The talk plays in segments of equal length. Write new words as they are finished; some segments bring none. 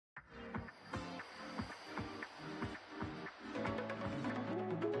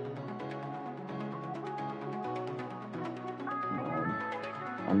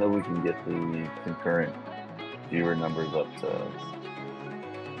know we can get the concurrent viewer numbers up to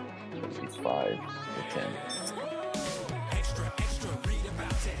at least 5 or 10.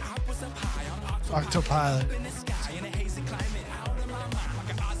 Octopilot.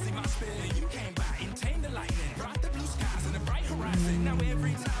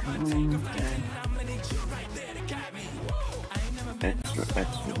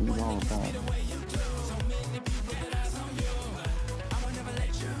 Extra, we all about.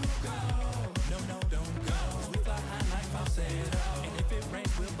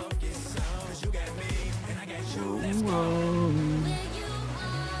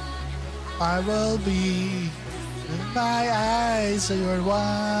 I will be in my eyes, so you're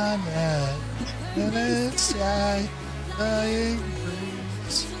one in the sky, flying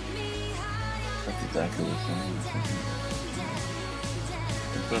breeze. That's exactly the same.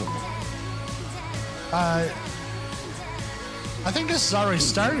 Incredible. I think this has already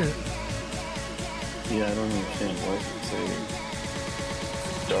started. Yeah, I don't understand why you say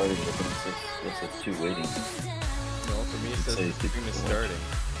started, but then it says 2 waiting. No, for me it says the stream is starting.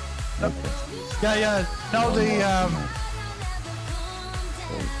 Okay. Yeah. No,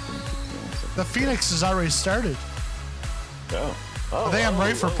 the Fenix is already started. Oh. I think I'm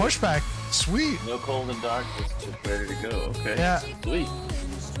ready for pushback. Sweet. No cold and dark, just ready to go. Okay. Yeah. Sweet.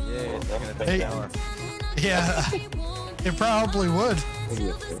 Yeah, it's gonna take Hey. an hour. Yeah. It probably would.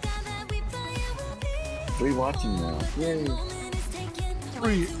 3 watching now. Yay.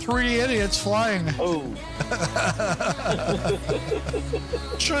 Three idiots flying. Oh.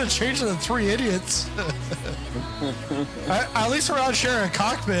 Should have changed it to 3 idiots. At least we're not sharing a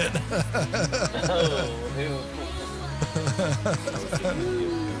cockpit.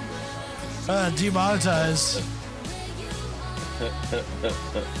 Demonetized.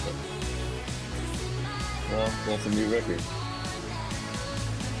 Well, that's a new record.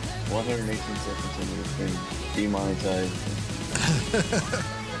 118 seconds into this thing. Demonetized.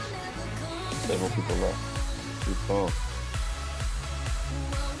 Several people left. Oh.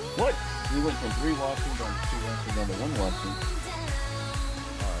 What? We went from 3 watching down to 2 watching down to 1 watching.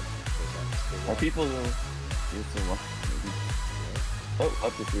 Are people still watching? Oh,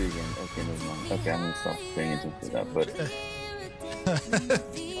 up to 3 again. Okay, never mind. Okay, I'm gonna stop paying attention to that, but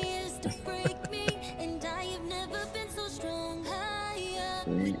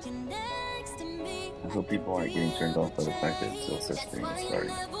I hope people aren't getting turned off by the fact that it still says stream is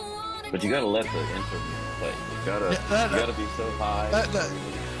starting. But you gotta let the intro music play. You gotta be so high.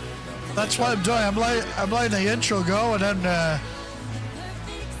 That's what I'm doing. I'm letting the intro go, and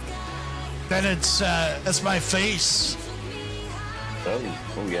then it's my face. Oh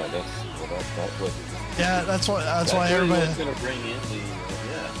yeah, that's what. Yeah, that's why everybody. That's gonna bring in the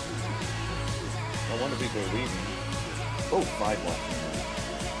yeah. No wonder people are leaving. Oh, 5 watching.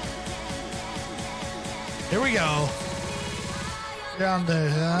 Here we go. Down there.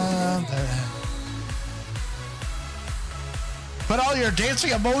 Put all your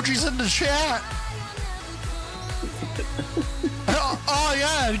dancing emojis in the chat. Oh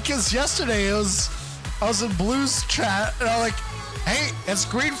yeah, because yesterday I was in Blue's chat and I'm like, hey, it's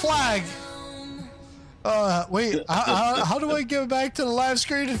green flag. Wait, how do I get back to the live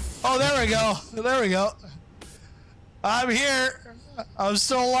screen? Oh, there we go. There we go. I'm here. I'm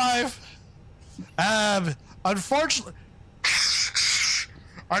still alive. Unfortunately,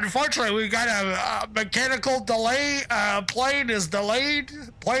 we got a mechanical delay. Plane is delayed.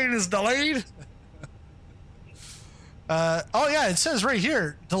 Oh yeah, it says right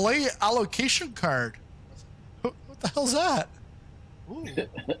here, delay allocation card. What the hell's that? Ooh.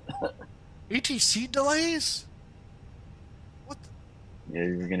 ATC delays? What? Yeah,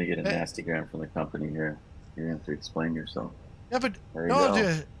 you're gonna get a nasty gram from the company here. You're gonna have to explain yourself. Yeah, but no,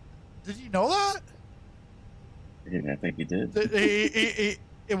 did you know that? Yeah, I think you did.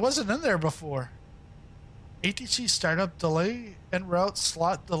 It wasn't in there before. ATC startup delay, en route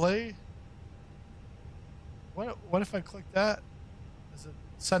slot delay. What if I click that? Does it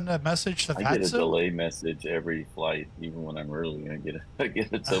send a message to I get a delay message every flight, even when I'm early. I get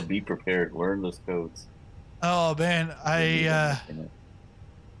it. So be prepared. Learn those codes. Oh man,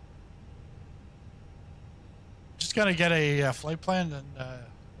 just gotta get a flight plan and we'll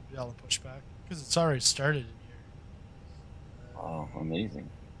be able to push back because it's already started in here. Oh, amazing!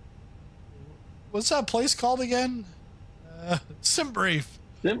 What's that place called again? Simbrief.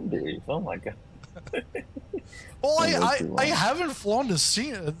 Simbrief. Oh my god. Well, I haven't flown the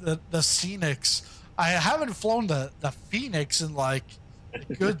Fenix. I haven't flown the Fenix in like a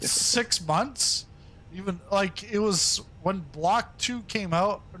good 6 months. Even like it was when Block 2 came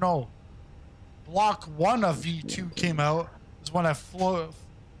out. No, Block 1 of V2 came out is when I flew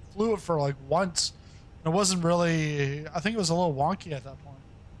flew it for like once. And it wasn't really. I think it was a little wonky at that point.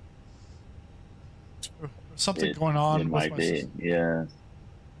 Something going on. It with might my be, system. yeah.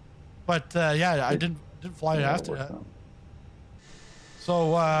 But yeah, I didn't fly it after that.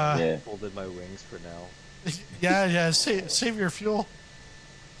 So yeah, folded my wings for now. yeah, save your fuel.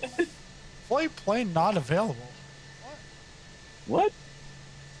 Flight plane not available. What?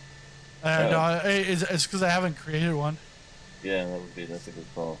 No, it's because I haven't created one. Yeah, that's a good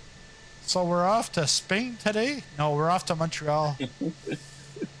call. So we're off to Spain today? No, we're off to Montreal.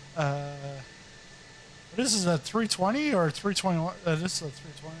 This is a 320 or 321? This is a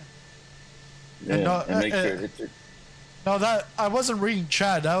 320. Yeah, and make sure it's no, that I wasn't reading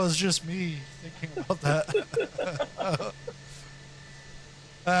chat. That was just me thinking about that.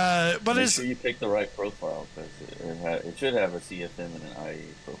 But make sure you pick the right profile because it should have a CFM and an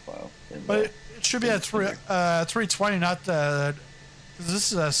IE profile. But it should be at 320, not the. Because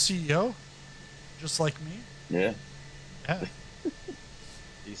this is a CEO, just like me. Yeah. Yeah. Do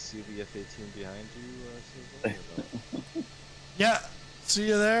you see the F-18 behind you, Susan? Yeah. See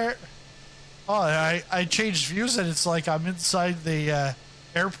you there. Oh, I changed views and it's like I'm inside the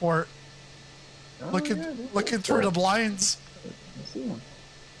airport, looking through the blinds. I see him.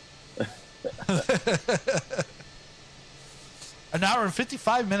 An hour and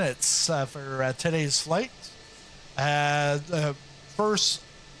 55 minutes for today's flight. The first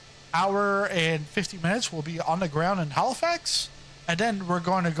hour and 50 minutes will be on the ground in Halifax, and then we're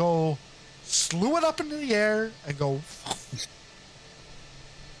going to go slew it up into the air and go.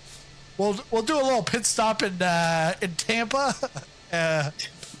 We'll do a little pit stop in Tampa,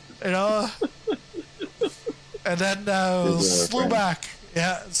 you know, and then slew back.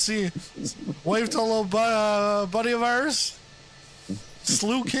 Yeah, see, wave to a little buddy of ours,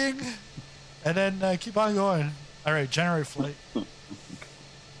 Slew King, and then keep on going. All right, generate flight.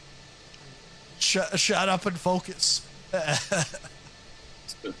 Shut up and focus.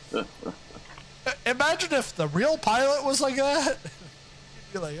 Imagine if the real pilot was like that.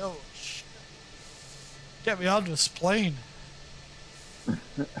 You'd be like, oh, shit. Get me on this plane.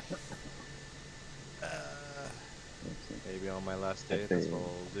 Maybe on my last day, that's what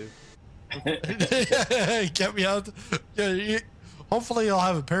I'll do. Get me out. Yeah, hopefully you'll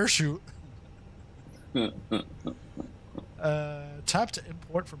have a parachute. Tap to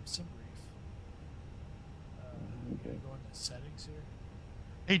import from SimBrief. Okay. Go into settings here.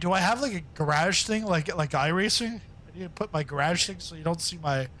 Hey, do I have like a garage thing, like iRacing? I need to put my garage thing so you don't see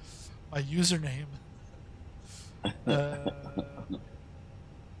my username. I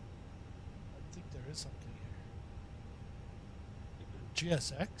think there is something here.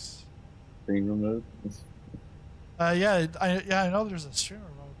 GSX. Stream remote. Yeah, I know there's a stream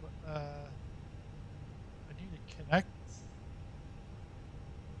remote, but I need to connect.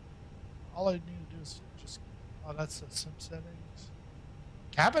 All I need to do is just. Oh, that's the sim settings.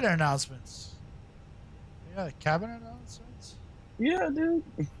 Cabin announcements. Yeah, cabin announcements. Yeah, dude.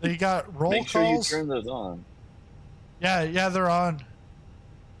 They got roll Make sure calls. you turn those on. Yeah, they're on.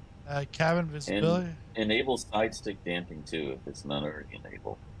 Cabin visibility. And enable side stick damping too if it's not already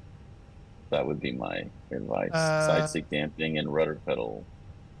enabled. That would be my advice. Side stick damping and rudder pedal.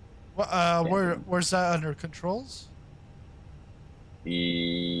 Where's that under controls?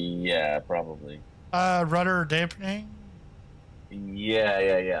 Yeah, probably. Rudder dampening.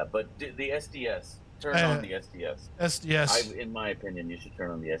 Yeah. But the SDS. Turn on the SDS. SDS. In my opinion, you should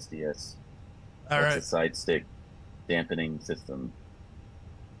turn on the SDS. All right. That's a side stick dampening system,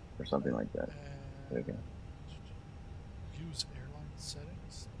 or something like that. There you go. Use airline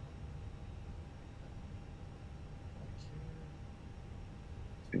settings.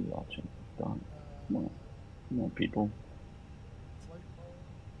 Be watching. Come on, people. Flight mode.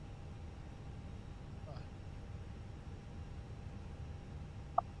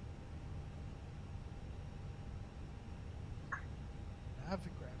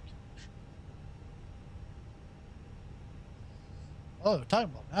 Navigraph connection. Oh, we're talking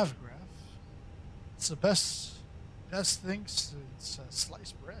about Navigraph. It's the best thing since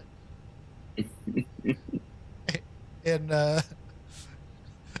sliced bread. And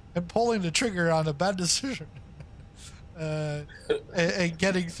pulling the trigger on a bad decision. And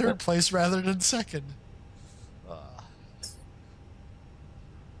getting third place rather than second.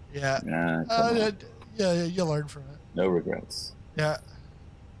 Yeah, you learn from it. No regrets. Yeah.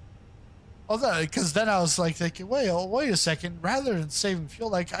 Although, because then I was like thinking, wait a second. Rather than saving fuel,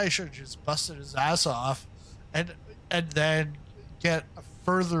 like I should have just busted his ass off, and then get a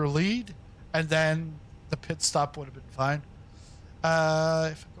further lead, and then the pit stop would have been fine. If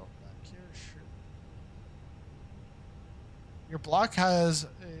I go back here, your block has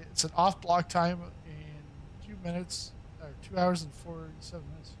it's an off block time in 2 minutes or 2 hours and 47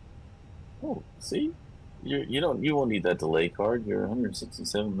 minutes. Oh, see, you won't need that delay card. You're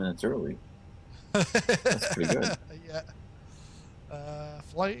 167 minutes early. That's pretty good. Yeah.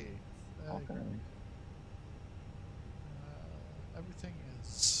 Flight. Okay. Everything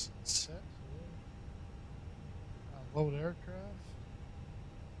is set. Load aircraft.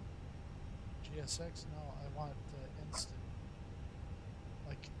 GSX. No, I want instant.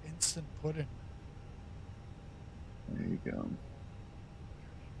 Like instant pudding. There you go.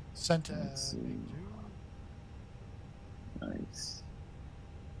 Sent to Let's see. Nice.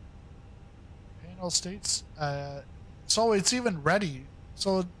 Panel states. So it's even ready.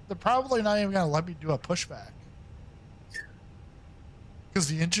 So they're probably not even gonna let me do a pushback because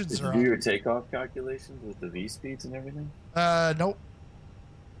the engines Did are. you do your takeoff calculations with the V speeds and everything? Nope.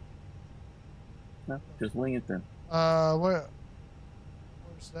 No, just wing it then. Where's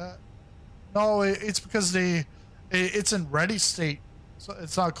that? No, it's because it's in ready state, so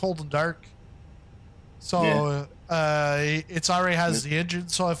it's not cold and dark. So it's already has the engine.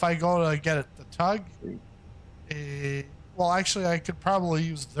 So if I go to get it the tug, well, actually, I could probably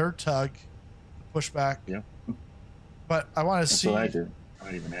use their tug to push back. Yeah. But I want to see. That's what I did. I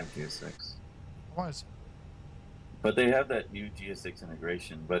don't even have GS6. I want to. But they have that new GS6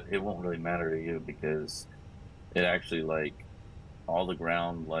 integration, but it won't really matter to you because it actually like all the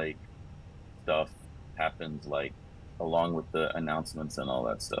ground like stuff happens like along with the announcements and all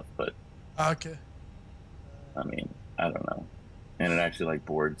that stuff. But Okay. I mean, I don't know. And it actually like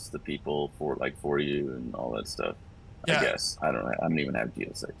boards the people for you and all that stuff. Yeah. I guess. I don't know. I don't even have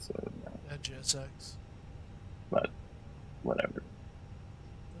GS6, so I don't know. Yeah, GSX. But whatever.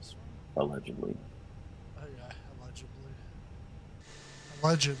 This one? Allegedly. Oh yeah,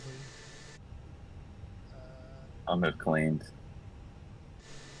 allegedly. I'm acclaimed.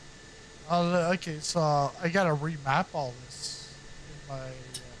 Okay, so I gotta remap all this in my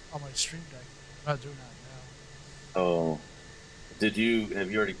on my stream deck. I'm not doing that now. Oh, have you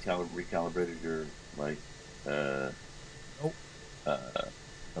already recalibrated your like? Nope.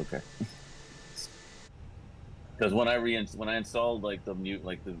 Okay. Because when I installed like the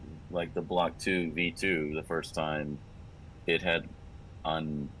Block 2 V2 the first time, it had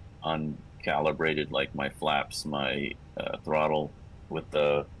uncalibrated like my flaps, my throttle with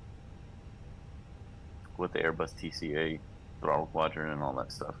the Airbus TCA throttle quadrant and all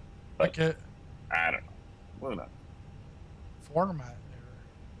that stuff. But Okay. I don't know. Well, no. Format error.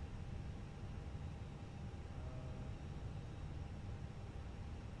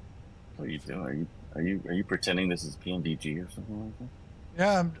 What are you doing? Are you pretending this is PMDG or something like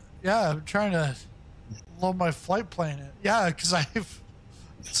that? I'm trying to load my flight plan in. Yeah, because I've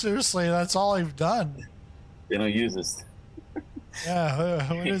seriously, that's all I've done. They don't use this.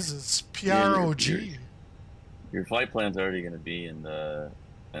 Yeah, what is this? PROG. Your flight plan's already going to be in the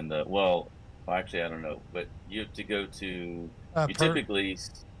well, actually I don't know, but you have to go to typically.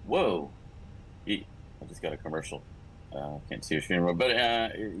 Whoa, I just got a commercial. Can't see your screen, but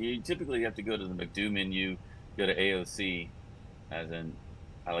you typically have to go to the McDo menu, go to AOC, as in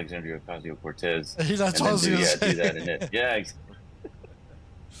Alexandria Ocasio-Cortez. That's what I was gonna say. Do that in it. Yeah.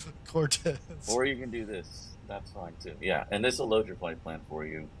 Cortez. Or you can do this. That's fine too. Yeah, and this will load your flight plan for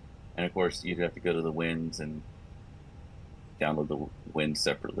you. And of course, you'd have to go to the winds and download the winds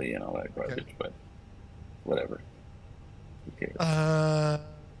separately and all that garbage. Okay. But whatever. Who cares?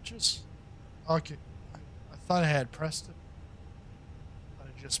 Just okay. I thought I had pressed it, but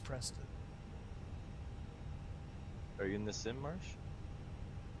I just pressed it. Are you in the sim, Marsh?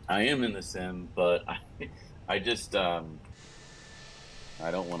 I am in the sim, but I just I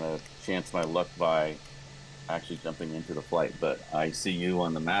don't want to chance my luck by actually jumping into the flight. But I see you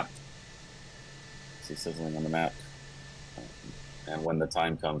on the map. I see sizzling on the map. And when the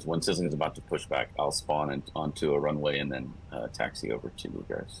time comes, when sizzling is about to push back, I'll spawn onto a runway and then taxi over to you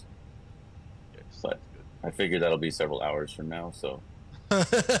guys. But I figure that'll be several hours from now, so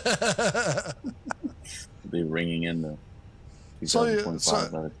be ringing in the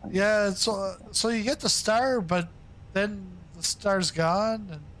 2025 by the time. Yeah, so you get the star, but then the star's gone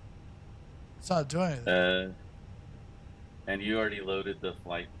and it's not doing anything. And you already loaded the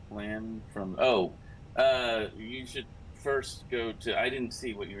flight plan from. You should first go to. I didn't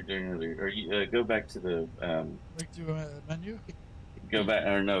see what you were doing earlier. Or you go back to the. Do a menu. Go back,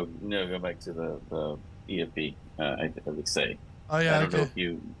 or no, go back to the EFB. I would say. Oh yeah. I don't know if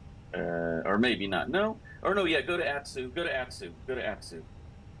you, or maybe not. No, or no. Yeah, go to Atsu. Go to Atsu.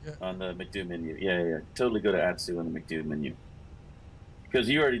 Yeah. On the McDo menu. Yeah. Totally go to Atsu on the McDo menu. Because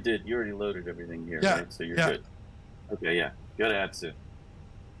you already did. You already loaded everything here, right? So you're good. Okay, yeah. go to Atsu.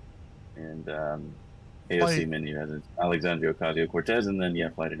 And AOC Flight. menu has Alexandria Ocasio-Cortez, and then, yeah,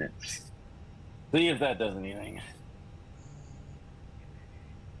 flight init. See if that does anything.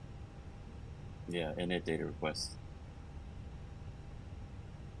 Yeah, init data request.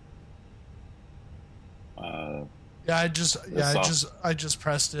 Yeah, I just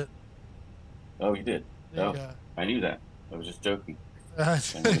pressed it. Oh, you did? Oh, Yeah. I knew that. I was just joking. Yeah.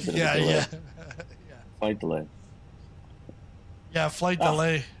 Flight delay. Yeah, flight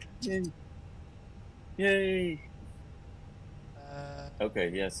delay. Yay! Okay,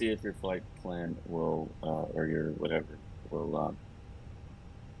 yeah, see if your flight plan will, or your whatever, will,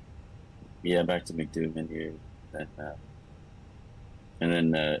 yeah, back to McDo menu, and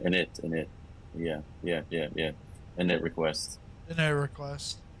then init, yeah, init request. Init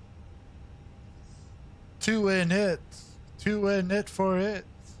request. Two init for it.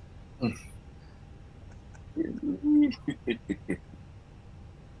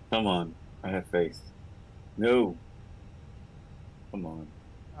 Come on, I have faith. No. Come on.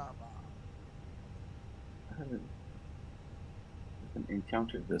 I haven't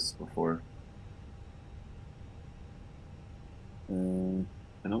encountered this before. I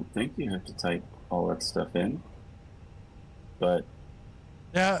don't think you have to type all that stuff in, but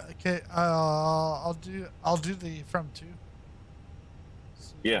yeah, okay. I'll do the from two.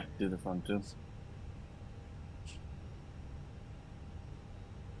 Yeah, do the from two.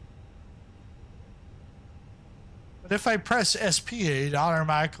 But if I press SP, it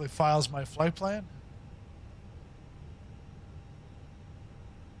automatically files my flight plan.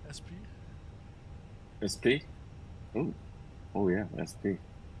 SP. SP. Oh yeah, SP.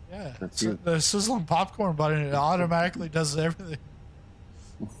 Yeah, so the sizzling popcorn button, it automatically does everything.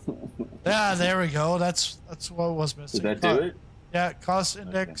 Yeah, there we go. That's what was missing. Did that do it? Yeah, cost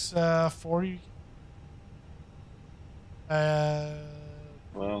index 40.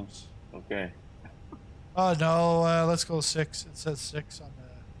 Well, okay. Oh no, let's go 6. It says 6 on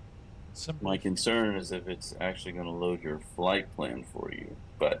the symbol. My concern is if it's actually going to load your flight plan for you,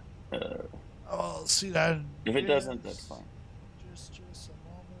 but I'll see that. If it doesn't, that's fine. Just a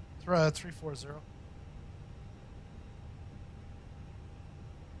moment. 340.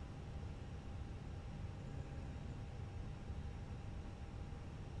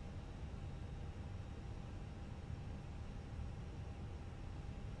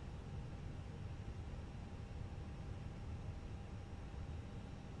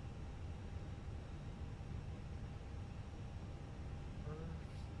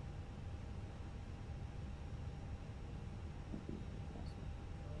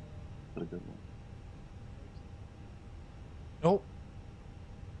 A good one. Nope.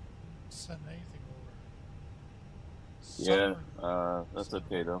 Send anything over. Yeah, that's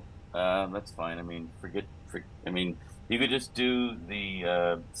okay though. That's fine. I mean, I mean, you could just do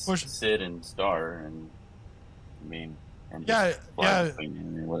the sit and star, and I mean, and yeah. I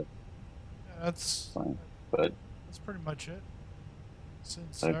mean, what? Yeah, that's fine, but that's pretty much it. Sit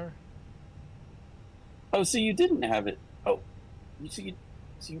and star. Oh, so you didn't have it. Oh,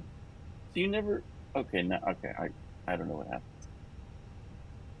 you never. Okay, no. Okay, I don't know what happened.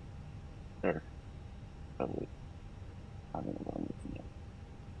 Or probably. I don't know what I'm looking at.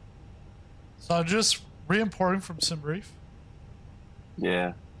 So I'm just re-importing from SimBrief.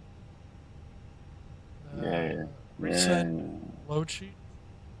 Yeah. Reset load sheet.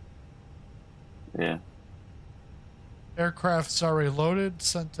 Yeah. Aircraft's already loaded.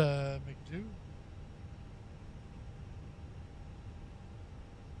 Sent to McDo.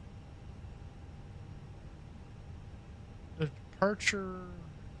 Departure.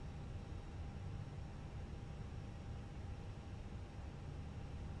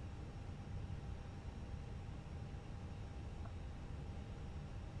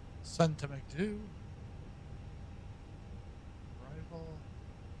 Sent to McDo. Arrival.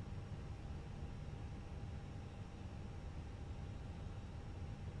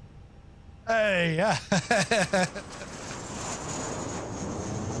 Hey, yeah.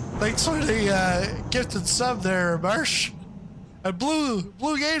 Thanks for the gifted sub there, Marsh. And Blue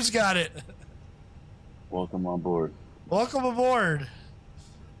Games got it. Welcome on board. Welcome aboard.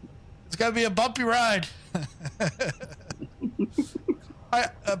 It's gonna be a bumpy ride.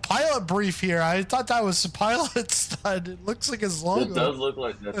 A pilot brief here. I thought that was a pilot stud. It looks like his logo. It does look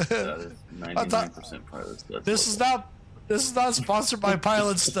like that's 99% pilot stud. This is not sponsored by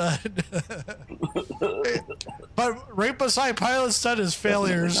Pilot Stud. But right beside Pilot Stud is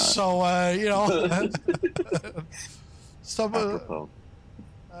failures. So you know. Some we won't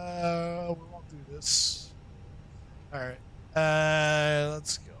do this. All right.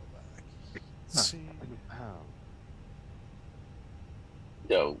 Let's go back. Let's see.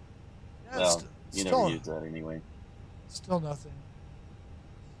 You never use that anyway. Still nothing.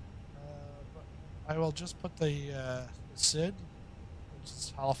 But I will just put the SID, which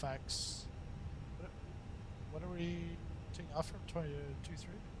is Halifax. What are we taking off from? 22.3?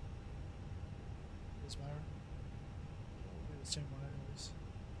 Doesn't matter. It'll be the same one anyways.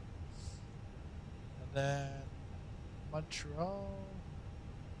 And then Montreal.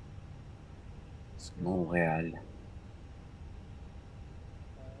 Montreal.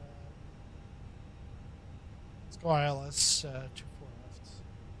 Let's go ILS 24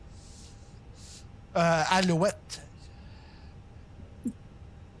 left. Alouette.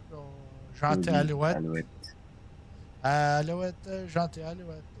 Go Gentil Alouette. Alouette, Gentil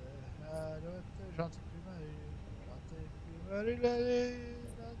Alouette. Alouette, Gentil Primaire. Gentil Primaire.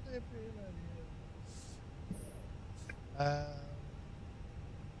 Gentil Primaire.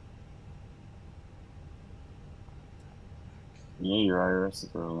 Yeah, your IRS is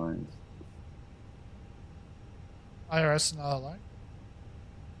aligned. IRS is not aligned?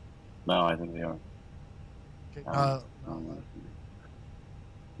 No, I think they are. Okay, no.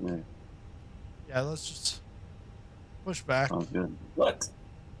 Yeah. Yeah, let's just push back. Sounds good. What?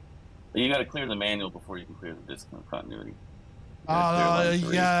 You got to clear the manual before you can clear the discount continuity.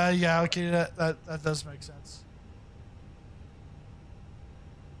 Yeah, okay, that does make sense.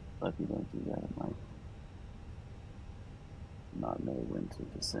 But you don't do that, it might not know when to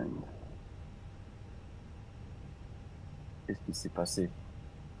descend. Qu'est-ce qui s'est passé?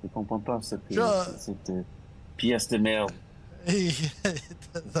 Je comprends pas cette pièce de merde.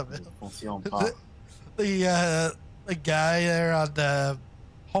 The guy there on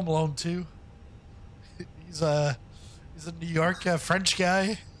Home Alone 2. He's a New York French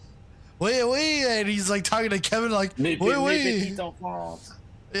guy. Wait, and he's like talking to Kevin like, wait.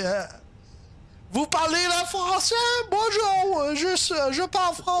 Yeah. Vous parlez le français? Bonjour, je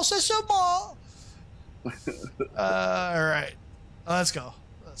parle français seulement. All right, let's go.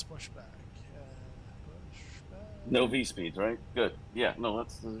 Let's push back. No V speeds, right? Good. Yeah. No,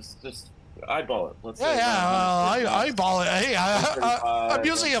 let's just eyeball it. Let's eyeball it. Hey, I'm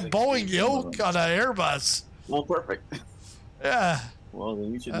using a Boeing Yoke on an Airbus. Well, perfect. Yeah. Well,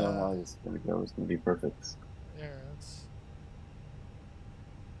 then you should know how it's going to go. It's going to be perfect. Yeah, that's.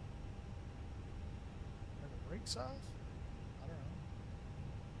 Are the brakes off? I don't know.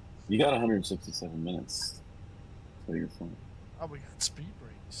 You got 167 minutes. So you're fine. Oh, we got speed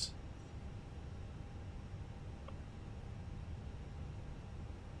brakes.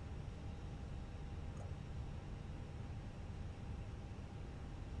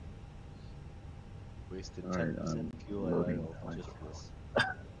 Wasted 10% fuel just for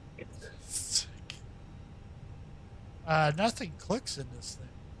this. Nothing clicks in this thing.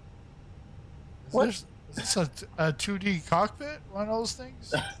 Is this a 2D cockpit? One of those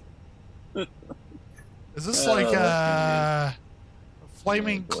things? Is this like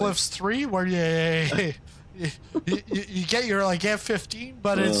Flaming Cliffs 3 where you get your like F-15,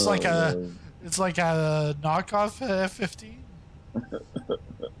 but it's like a knockoff F-15?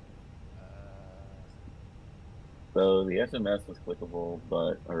 So the SMS was clickable,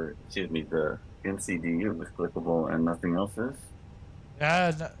 or excuse me, the NCDU was clickable and nothing else is?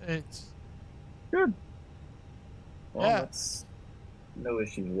 Yeah, it's good. Well, yeah. That's no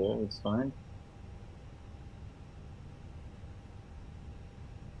issue there. It's fine.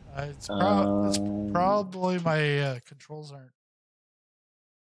 It's probably my controls aren't.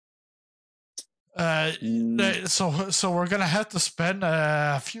 So we're gonna have to spend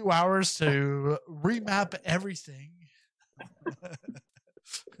a few hours to remap everything.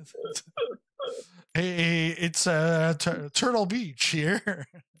 Hey, it's Turtle Beach here.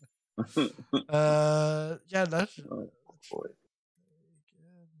 Yeah, that's. Oh, boy.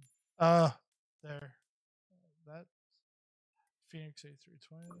 There. That Phoenix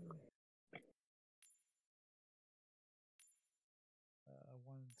A320.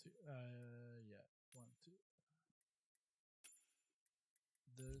 1, 2. Yeah, 1, 2.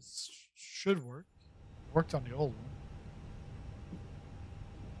 This should work. Worked on the old one.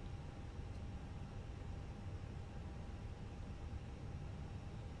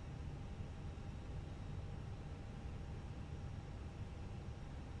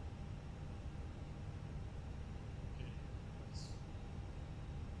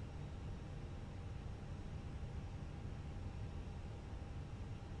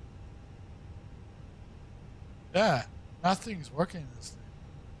 Yeah, nothing's working in this thing.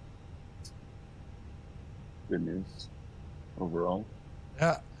 Good news overall.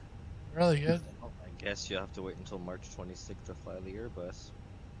 Yeah, really good. I guess you have to wait until March 26th to fly the Airbus.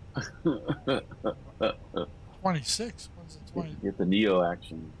 26? When's the 20? Get the Neo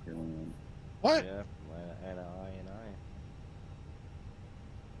action going on. What? Yeah, and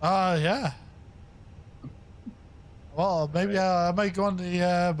I. Yeah. Well, maybe Right. I might go on the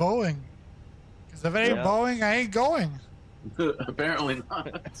Boeing. Because if it ain't Yeah. Boeing, I ain't going. Apparently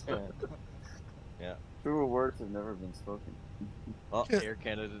not. Yeah. Truer words have never been spoken. Well, Yeah. Air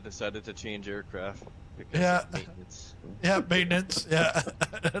Canada decided to change aircraft because Yeah. of maintenance. Yeah, maintenance. Yeah,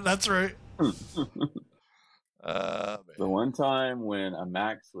 that's right. The Man. one time when a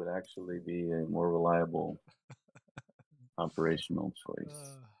Max would actually be a more reliable operational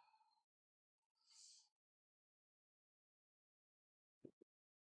choice.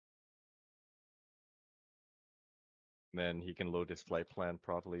 Then he can load his flight plan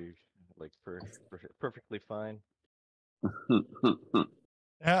properly, like perfectly fine.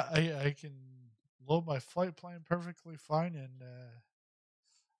 Yeah, I can load my flight plan perfectly fine in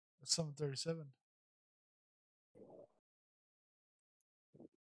 737.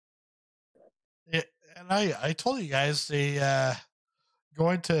 Yeah, and I told you guys they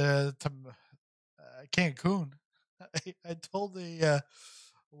going to Cancun. I told the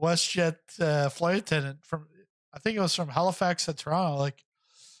WestJet flight attendant from, I think it was from Halifax to Toronto, like,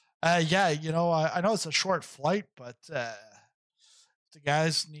 yeah, you know, I know it's a short flight, but if the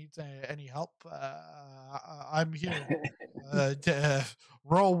guys need any help, I'm here.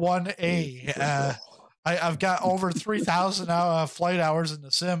 Row 1A. I've got over 3,000 flight hours in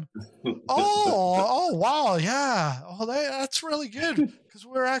the sim. Oh, wow, yeah. Oh, that's really good because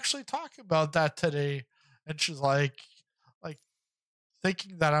we were actually talking about that today. And she's like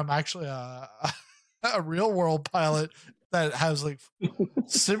thinking that I'm actually a real world pilot that has like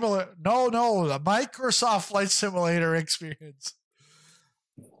similar. No, the Microsoft Flight Simulator experience.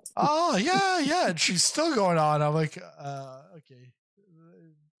 Oh yeah, and she's still going on. I'm like, okay.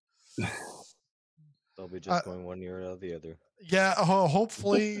 They'll be just going one ear out of the other. Yeah,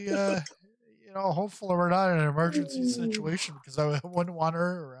 hopefully, you know, hopefully we're not in an emergency situation because I wouldn't want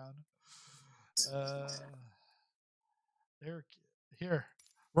her around. Here,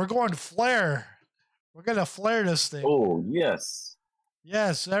 we're going to flare. We're gonna flare this thing. Oh yes,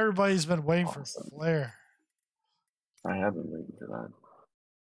 yes. Everybody's been waiting for flare. I have been waiting for that.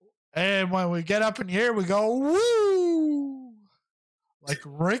 And when we get up in the air, we go woo, like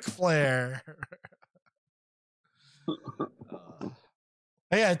Ric Flair.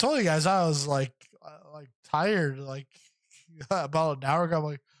 Hey, I told you guys I was like tired, like about an hour ago. I'm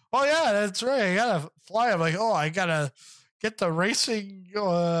like, oh yeah, that's right. I gotta fly. I'm like, oh, I gotta get the racing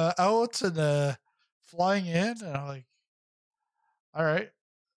out and the flying in, and I'm like, all right.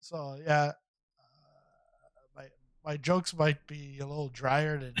 So yeah, my jokes might be a little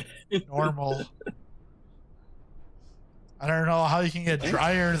drier than normal. I don't know how you can get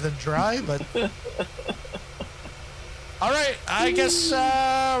drier than dry, but all right. I guess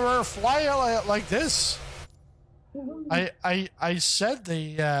we're flying like this. I said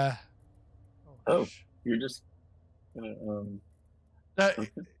the. You're just.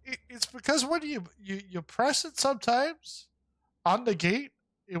 It's because when you press it sometimes on the gate,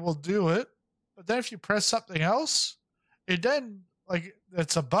 it will do it, but then if you press something else, it then like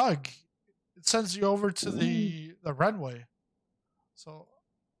it's a bug. It sends you over to the runway. So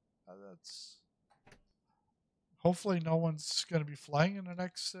that's hopefully no one's going to be flying in the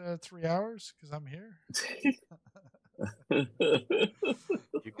next 3 hours because I'm here.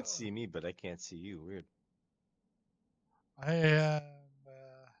 You can see me, but I can't see you. Weird. I am.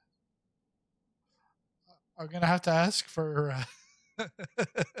 I'm gonna have to ask for. I'm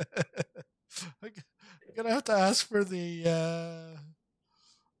gonna have to ask for the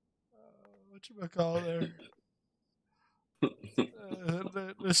what you call it there.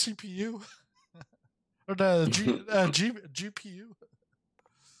 The CPU or the GPU.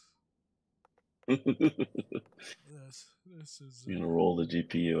 This is. You're gonna roll the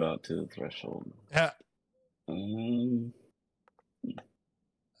GPU out to the threshold. Yeah.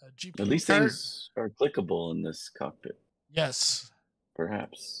 At least things are clickable in this cockpit. Yes.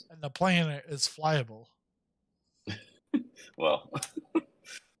 Perhaps. And the plane is flyable. Well.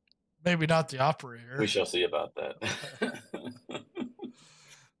 Maybe not the operator. We shall see about that.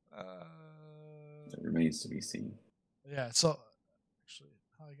 It remains to be seen. Yeah, so actually,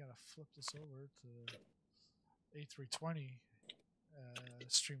 I gotta flip this over to A320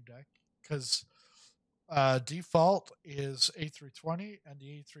 Stream Deck because default is A320 and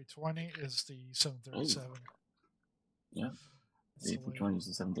the A320 is the 737. Oh. Yeah, the A320 is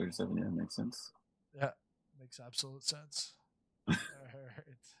the 737. Yeah, makes sense. Yeah, makes absolute sense. All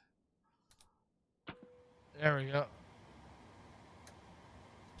right. There we go.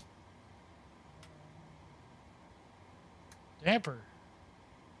 Damper.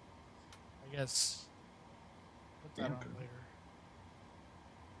 I guess put that on later.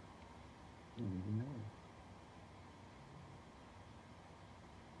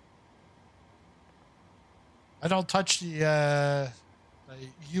 I don't touch the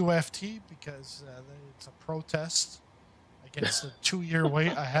UFT because it's a protest against the 2-year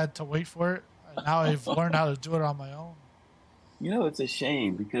wait. I had to wait for it. And now I've learned how to do it on my own. You know, it's a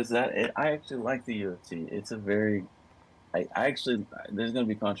shame because I actually like the UFT. It's a very, I actually, there's going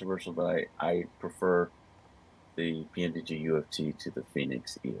to be controversial, but I prefer the PNVG UFT to the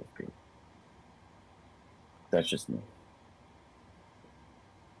Fenix EFP. That's just me.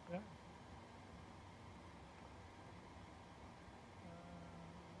 Yeah.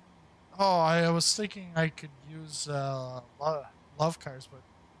 Oh, I was thinking I could use love cars, but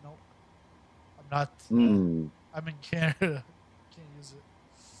nope. I'm not. I'm in Canada. Can't use it.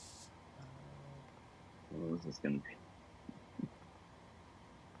 What is this going to be?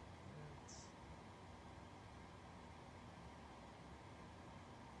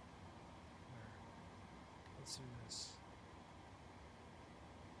 Let's do this.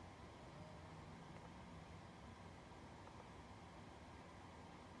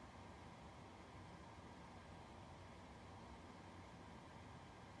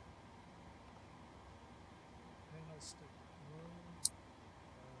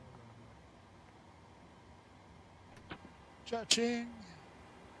 Cha-ching.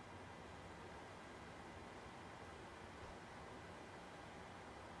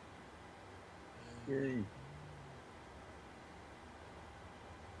 Yay.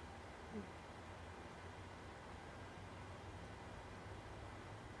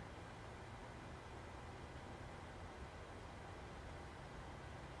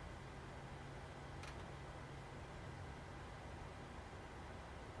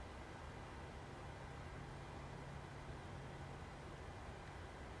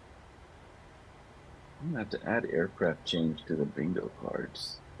 I'm going to have to add aircraft change to the bingo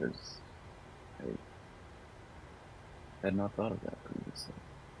cards because I had not thought of that previously.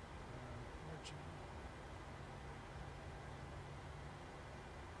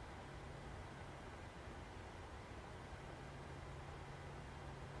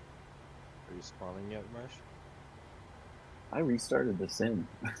 Are you spawning yet, Marsh? I restarted the sim.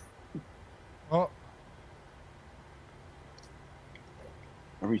 Oh.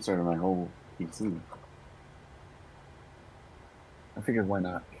 I restarted my whole PC. I figured why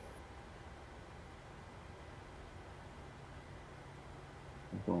not?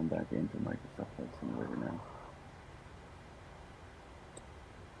 I'm going back into Microsoft Flight Simulator now.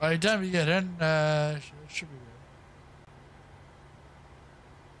 By the time you get in, it should be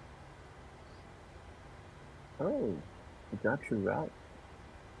good. Oh, I got your route.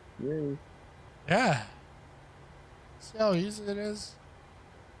 Yay. Yeah. See how easy it is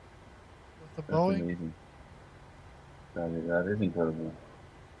with the That's Boeing? amazing. That is incredible.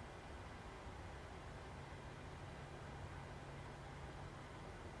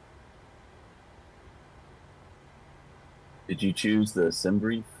 Did you choose the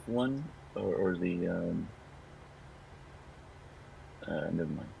SimBrief one or the never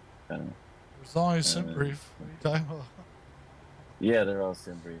mind. I don't know. There's only a sim brief. What are you talking about? Yeah, they're all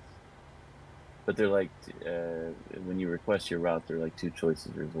SimBrief. But they're like, when you request your route, there are like two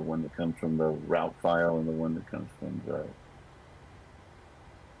choices. There's the one that comes from the route file and the one that comes from the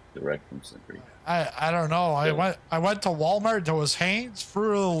direct from SimBrief. I don't know. I went to Walmart. There was Hanes,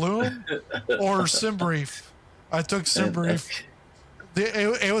 Fruit of the Loom, or SimBrief. I took SimBrief.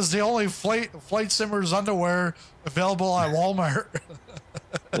 It was the only flight simmers underwear available at Walmart.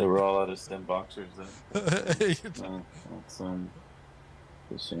 They were all out of stem boxers then. That's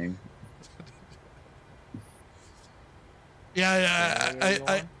a shame.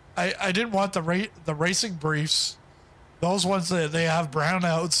 Yeah. I didn't want the racing briefs. Those ones that they have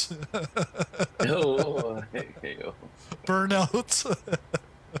brownouts. Burnouts.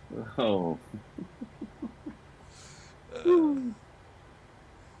 Oh.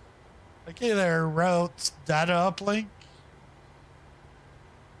 Okay, there, routes data uplink.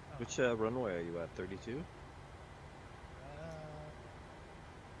 Which runway are you at? 32?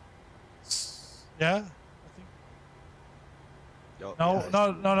 Yeah, I think. Oh, no,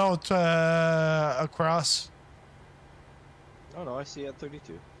 yeah, no, it's across. Oh no, I see you at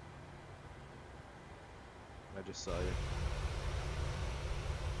 32. I just saw you.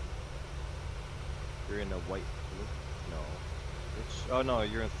 You're in a white. No. Which? Oh no,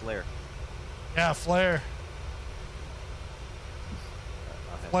 you're in flare. Yeah, flare.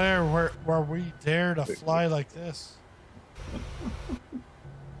 Flare, where we dare to fly like this.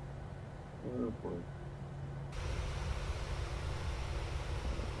 Oh boy.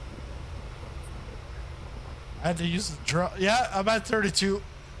 I had to use the drone. Yeah, I'm at 32.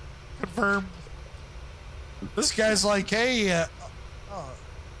 Confirmed. This guy's like, hey,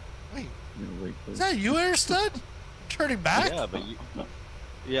 wait, is that you, Airstud? Turning back? Yeah, but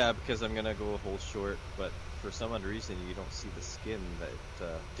yeah, because I'm gonna go a whole short, but for some odd reason you don't see the skin that,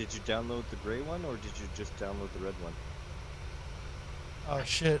 did you download the gray one, or did you just download the red one? Oh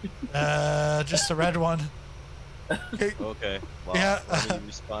shit, just the red one. Okay, well, yeah. let me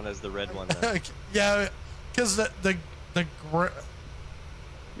respawn as the red one then. Yeah, because the gray...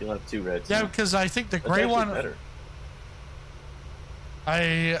 You'll have 2 reds. Yeah, because I think the gray one... Better.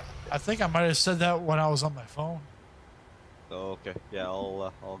 I think I might have said that when I was on my phone. Oh, okay. Yeah,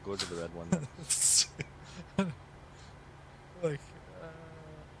 I'll go to the red one then. Like,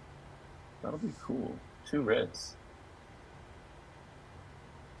 that'll be cool. 2 reds.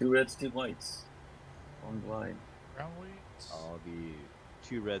 2 reds, 2 whites. One line. Ground weight. I'll be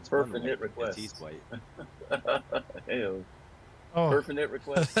 2 reds, Perfect 1 hit white, request. he's white. Heyo. Oh. Perfect hit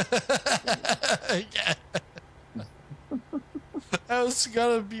request. Yeah. That was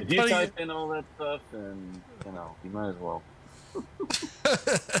gonna be. If you type in all that stuff, and you know, you might as well. Let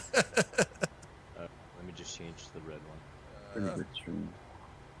me just change to the red one. Pretty good stream.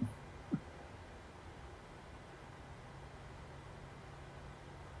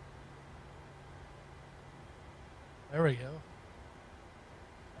 There we go.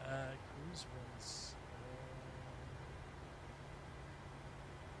 Cruise runs.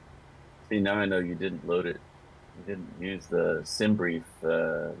 See, now I know you didn't load it. You didn't use the SimBrief,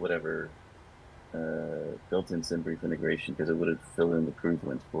 whatever, built-in SimBrief integration, because it would have filled in the cruise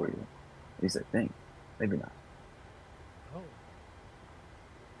winds for you. At least I think. Maybe not. Oh.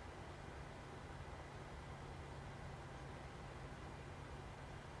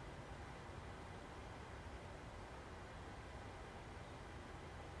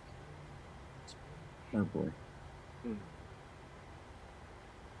 Oh boy.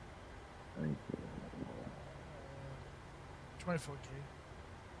 24K.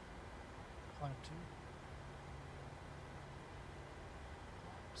 Climb 2.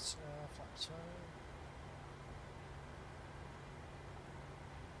 Flaps 5.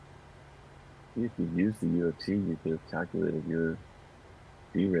 If you use the UFT, you could have calculated your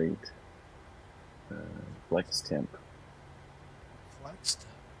B-rate, flex temp. Flex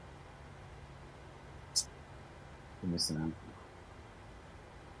temp. You're missing out.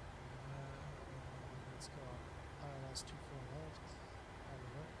 Let's go. That's 2 4 left.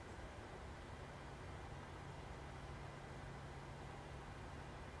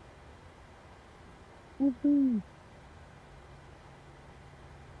 Woohoo!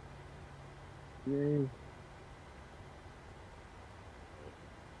 Yay!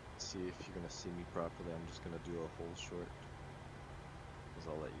 See if you're gonna see me properly. I'm just gonna do a whole short, because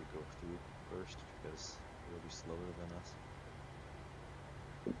I'll let you go through first, because you'll be slower than us.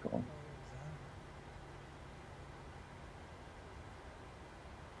 Good call.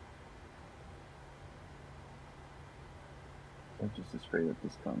 That's just a straight up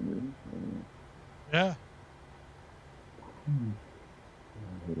discontinuity. Yeah.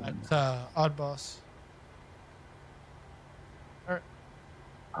 At Odd Boss. Alright.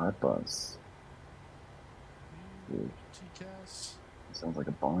 Odd Boss. Dude, TCAS. it sounds like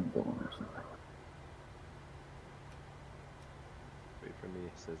a Bond villain or something. Wait for me,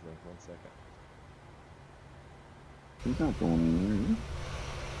 Sizzling. 1 second. He's not going anywhere, is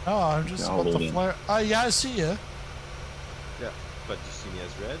he? No, I'm just about to flare. Yeah, I see you. Yeah, but do you see me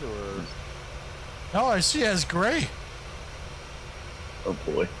as red or? No, I see you as gray. Oh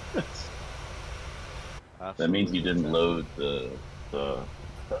boy. That means you didn't load the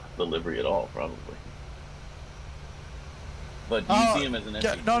livery at all, probably. But do you see him as an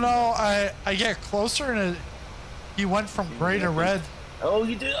SC? No, I get closer and he went from gray to red. Oh,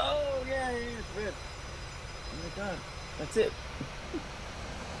 you did? Oh, yeah, it's red. Oh my god, that's it.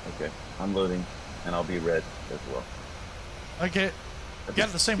 Okay, I'm loading, and I'll be red as well. Okay, you got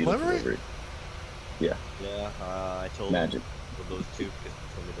the same livery? Yeah. Yeah, I told Magic. Those two, because he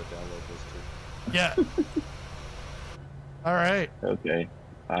told me to download those two. Yeah. All right. Okay,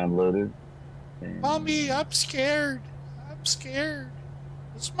 I'm loaded. And... Mommy, I'm scared. I'm scared.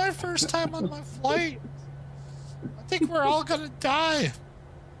 This is my first time on my flight. I think we're all gonna die.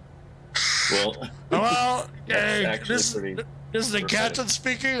 Well, this is the captain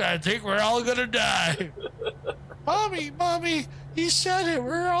speaking. I think we're all gonna die. Mommy, he said it.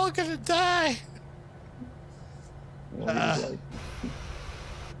 We're all gonna die.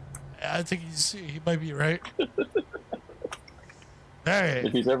 I think he might be right. Hey.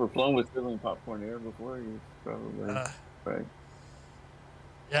 If he's ever flown with sizzling popcorn air before, he's probably right.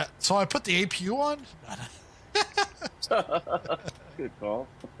 Yeah. So I put the APU on. Good call.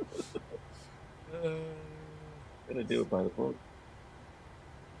 Gonna do it by the book.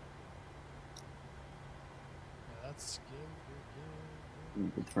 Yeah, that's good.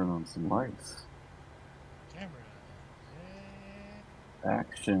 You could turn on some lights. Camera.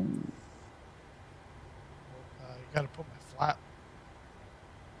 Action. You gotta put my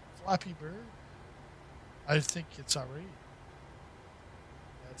Flappy Bird. I think it's already.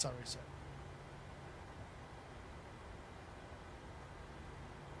 Yeah, it's already set.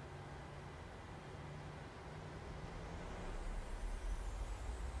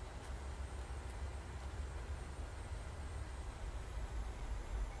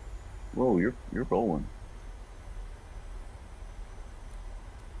 Whoa, you're rolling.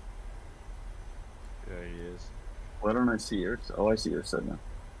 There he is. Why don't I see yours? Oh, I see your set now.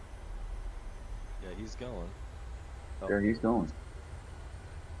 Yeah, he's going. Oh. There he's going.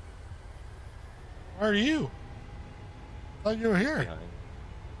 Where are you? I thought you were here. Behind.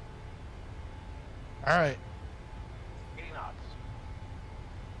 All right. 80 knots.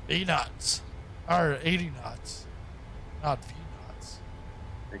 80 knots. Or 80 knots. Not V knots.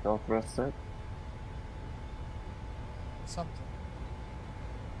 Take off thrust set. Something.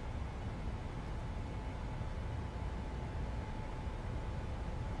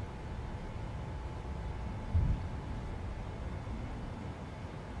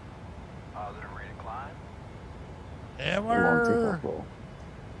 Positive rate of climb. Yeah, Long we're takeoff roll.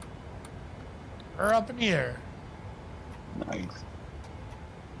 up in the air. Nice.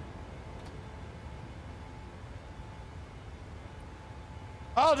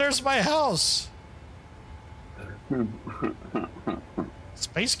 Oh, there's my house.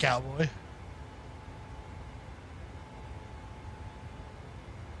 Space Cowboy.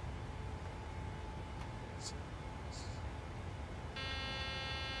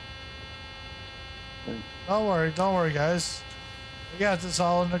 Don't worry, guys. We got this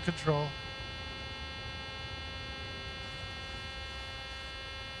all under control.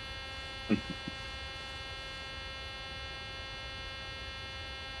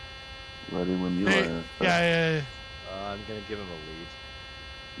 Ready when you Hey, are. yeah. I'm gonna give him a lead.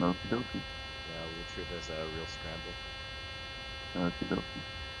 Okie dokie. Yeah, we'll treat it as a real scramble. Okie dokie.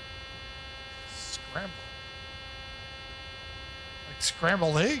 Scramble. Like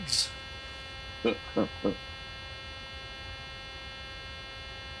scrambled eggs.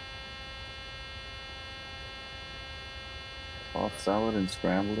 Off salad and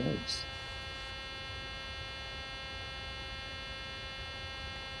scrambled eggs.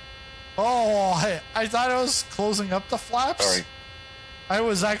 Oh, I thought I was closing up the flaps. Sorry. I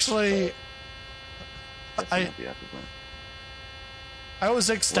was actually. That's I not the after plan. I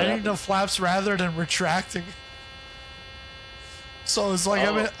was extending the flaps rather than retracting. So it's like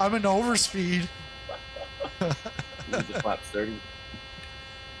I'm in overspeed. You just flaps 30.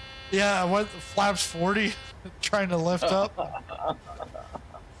 Yeah, I went the flaps 40, trying to lift up.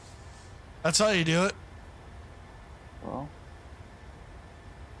 That's how you do it. Well,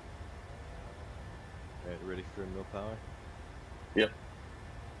 Alright, ready for mill power? yep.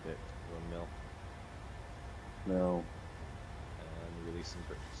 Okay, 1 mil. No. And releasing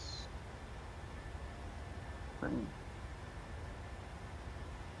brakes. Bang.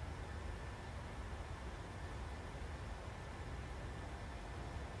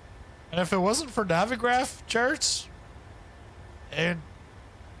 And if it wasn't for Navigraph charts, and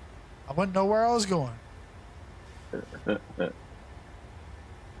I wouldn't know where I was going. Import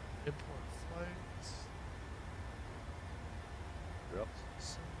flights. You're up.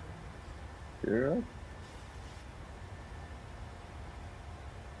 You're up.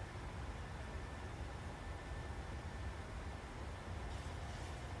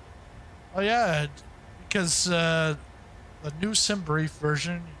 Oh yeah, because the new SimBrief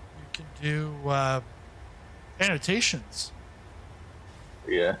version, you can do annotations.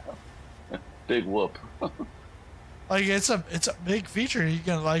 Yeah. Big whoop. Like it's a big feature. You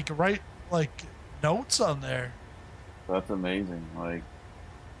can like write like notes on there. That's amazing. Like,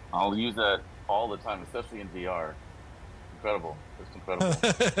 I'll use that all the time, especially in VR. Incredible. It's incredible.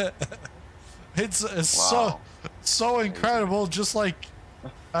 It's Wow. so incredible. Just like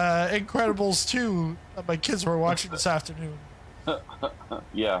Incredibles 2 that my kids were watching this afternoon.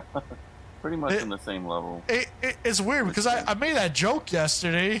 Yeah. Pretty much on the same level. It's weird because I made that joke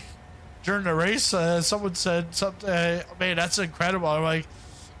yesterday during the race. Someone said something, man, that's incredible. I'm like,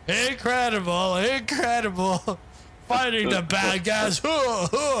 incredible, fighting the bad guys.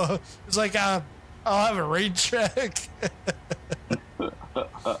 It's like, I'll have a rain check.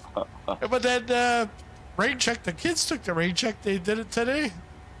 But then rain check, the kids took the rain check. They did it today.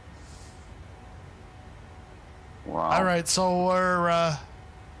 Wow. All right, so we're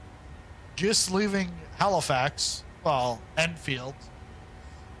just leaving Halifax. Well, Enfield.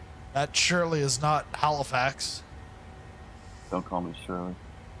 That surely is not Halifax. Don't call me Shirley.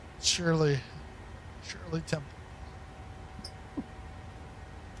 Shirley Temple.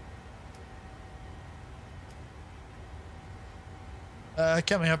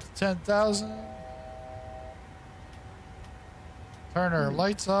 Coming up to 10,000. Turn our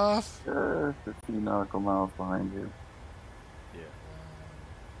lights off. Just a few nautical miles behind you. Yeah.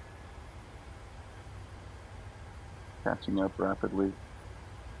 Catching up rapidly.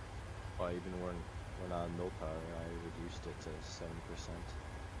 Well, even when we're not on no power, I reduced it to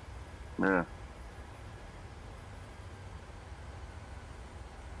 7%. Yeah.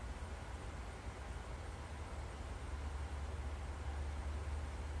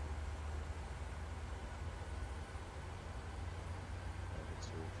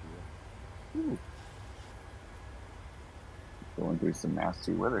 Ooh. Going through some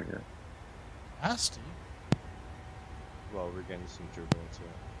nasty weather here. Nasty. Well, we're getting some turbulence here.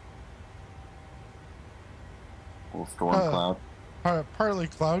 Little storm cloud. Partly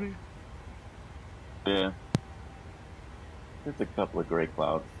cloudy. Yeah. There's a couple of gray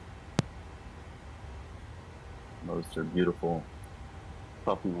clouds. Most are beautiful,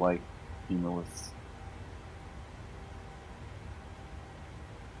 puffy white cumulus.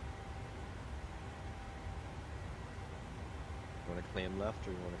 You want to claim left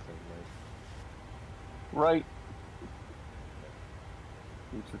or you want to claim right? Right.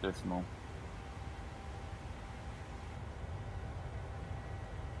 Be traditional.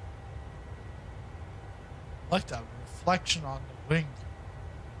 I like that reflection on the wing.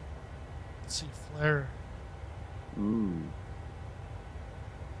 See flare. Ooh.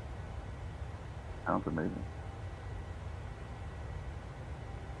 Sounds amazing.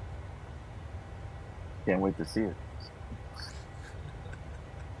 Can't wait to see it.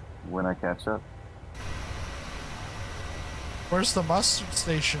 When I catch up. Where's the mustard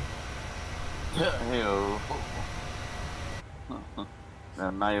station? Hey-oh.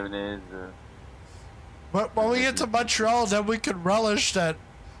 Mayonnaise. But when we get to Montreal, then we can relish that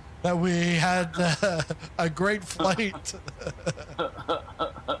we had a great flight.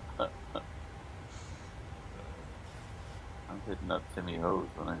 I'm hitting up Timmy Hose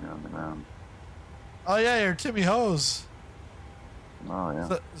when I get on the ground. Oh yeah, you're Timmy Hose. Oh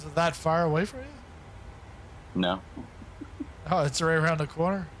yeah. Is it that far away from you? No. Oh, it's right around the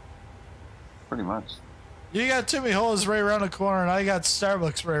corner. Pretty much. You got Timmy Hose right around the corner, and I got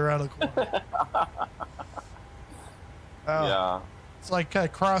Starbucks right around the corner. Oh, yeah. it's like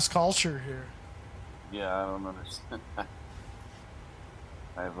cross culture here. Yeah, I don't understand.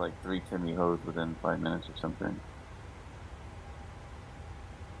 I have like 3 Timmy Hose within 5 minutes or something.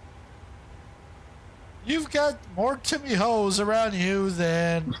 You've got more Timmy Hose around you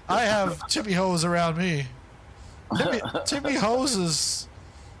than I have Timmy Hose around me. Timmy Hose is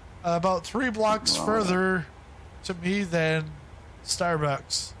about 3 blocks further to me than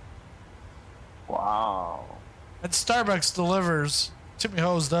Starbucks. Wow. And Starbucks delivers. Timmy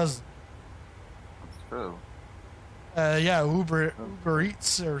Hose doesn't. That's true. Yeah, Uber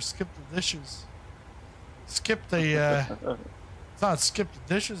Eats or Skip the Dishes. Skip the, it's not skip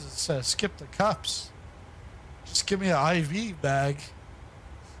the dishes, it's skip the cups. Just give me an IV bag.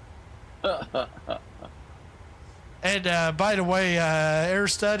 And by the way,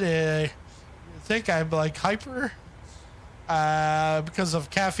 Airstud, you think I'm like hyper because of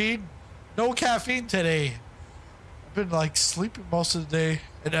caffeine? No caffeine today. I've been like sleeping most of the day,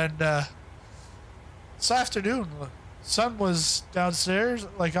 and then this afternoon, son was downstairs,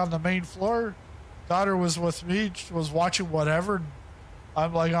 like on the main floor. Daughter was with me. She was watching whatever. And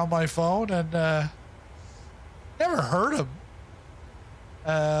I'm like on my phone, and never heard him.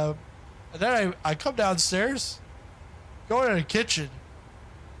 And then I come downstairs, go into the kitchen.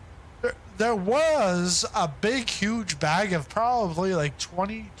 There was a big, huge bag of probably like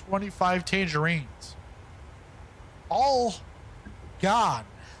 20, 25 tangerines. All gone.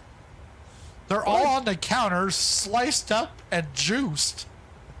 They're all on the counter, sliced up and juiced.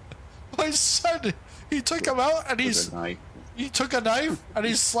 My son, he took them out and he took a knife and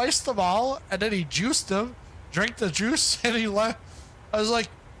he sliced them all and then he juiced them, drank the juice, and he left. I was like,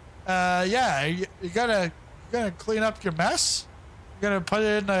 yeah, you gotta clean up your mess? You gonna put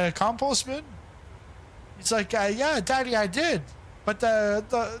it in the compost bin? He's like, yeah, Daddy, I did. But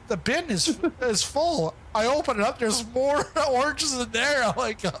the bin is full. I open it up, there's more oranges in there. I'm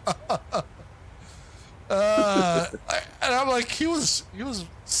like, and I'm like, he was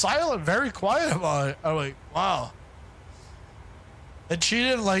silent, very quiet about it. I'm like, wow. And she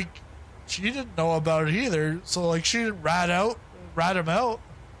she didn't know about it either. So like she didn't rat him out.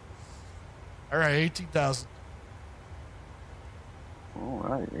 All right, 18,000. All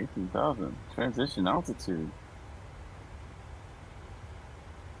right, 18,000. Transition altitude.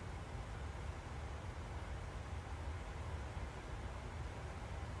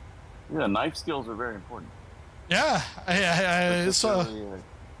 Yeah, knife skills are very important. Yeah, so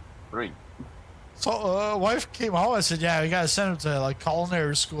 3. So wife came home and said, "Yeah, we gotta send him to like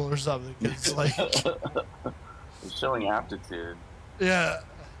culinary school or something." It's like It's showing aptitude. yeah,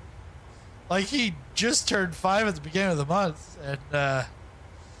 like he just turned 5 at the beginning of the month, and that's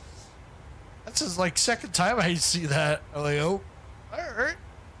his like second time I see that. I'm like, oh, all right.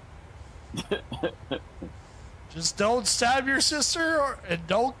 Just don't stab your sister and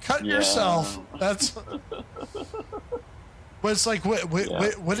don't cut yourself. That's. But it's like,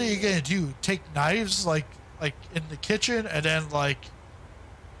 what are you gonna do? Take knives like in the kitchen and then like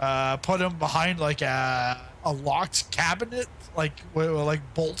put them behind like a locked cabinet, like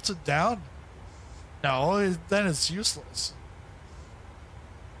bolted down? No, then it's useless.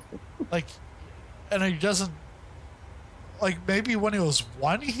 Like, and he doesn't like maybe when he was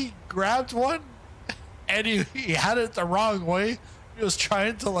 1, he grabbed one and he had it the wrong way. He was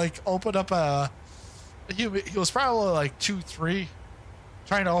trying to like open up a. He was probably like 2, 3,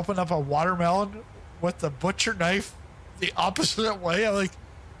 trying to open up a watermelon with the butcher knife the opposite way. I'm like,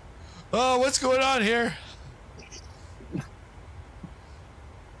 oh, what's going on here?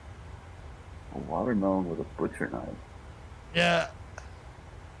 A watermelon with a butcher knife. Yeah.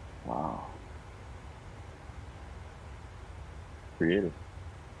 Wow. Creative.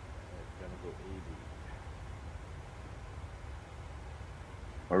 Gonna go 80.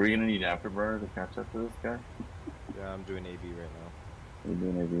 Are we gonna need Afterburner to catch up to this guy? Yeah, I'm doing AB right now. We're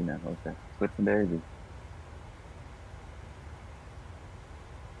doing AV now. Okay. Switching to AV.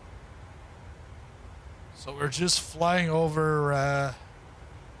 So we're just flying over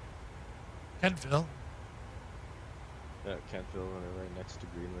Kentville. Yeah, Kentville, right next to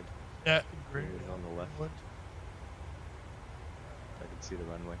Greenwood. Yeah, Greenwood on the left. Greenwood. I can see the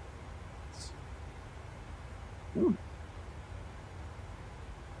runway. Ooh.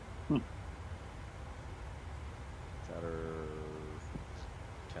 It's at our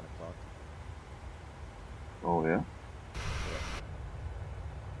 10 o'clock. Oh, yeah?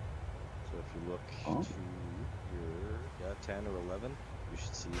 So if you look Oh. to your 10 or 11, you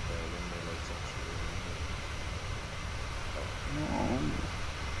should see the runway lights actually. Oh.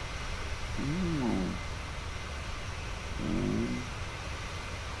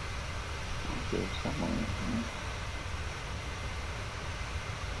 Okay, someone.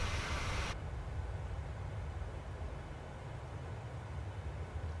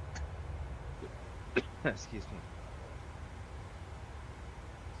 Excuse me.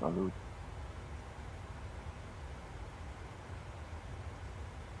 Salute.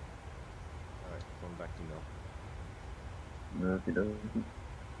 Alright, going back to mill. Okey-dokey.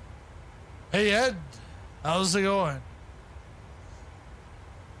 Hey Ed, how's it going?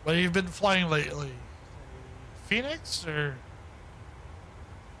 What have you been flying lately? Phoenix or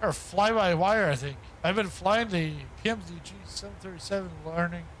fly-by-wire? I think I've been flying the PMDG 737,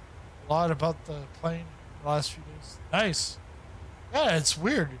 learning a lot about the plane the last few days. Nice. Yeah, it's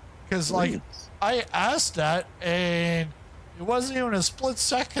weird because like I asked that and it wasn't even a split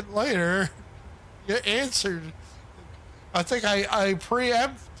second later. You answered. I think I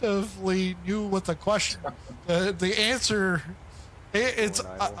preemptively knew what the question, the answer. It's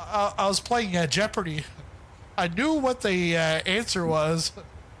I was playing Jeopardy. I knew what the answer was.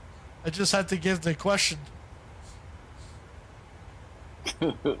 I just had to give the question.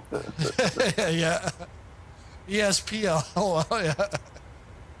 Yeah. ESPL.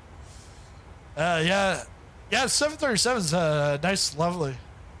 Yeah. Yeah, 737's nice, lovely.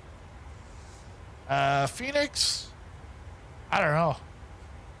 Phoenix, I don't know.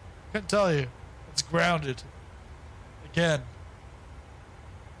 Couldn't tell you. It's grounded. Again.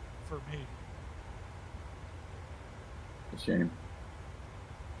 For me. A shame.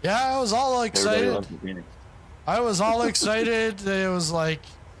 Yeah, I was all excited. Everybody loves the Phoenix. I was all excited. It was like,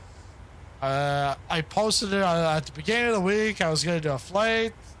 I posted it at the beginning of the week. I was going to do a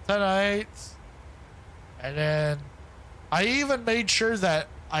flight tonight. And then I even made sure that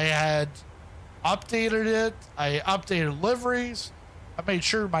I had updated it. I updated liveries. I made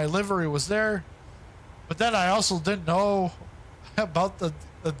sure my livery was there. But then I also didn't know about the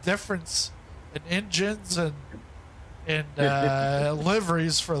difference in engines and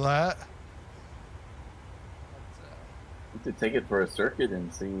liveries for that. You could take it for a circuit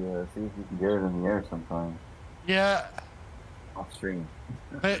and see if you can get it in the air sometime. Yeah. off stream.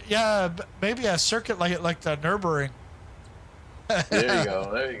 Yeah, maybe a circuit like the Nürburgring. There you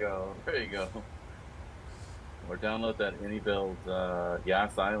go. There you go. There you go. Or download that AnyBuild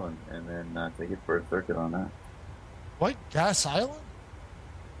Gas Island and then take it for a circuit on that. What, Gas Island?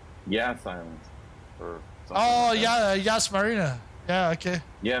 Gas Island. Or oh like yeah, Yas Marina. Yeah, okay.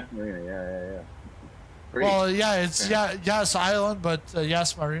 Yas Marina. Yeah. Free. Well, yeah, it's Yas Island, but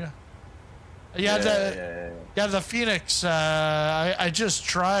Yas Marina. Yeah, the Fenix. I just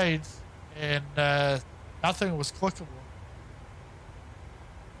tried, and nothing was clickable.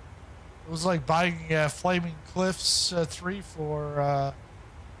 It was like buying Flaming Cliffs 3 for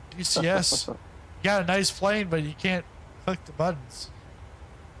UCS. You got a nice plane, but you can't click the buttons.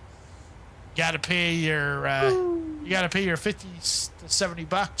 You gotta pay your 50 to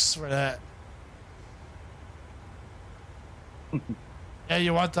 $70 for that. Yeah,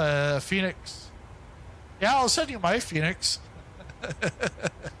 you want the Fenix? Yeah, I'll send you my Fenix.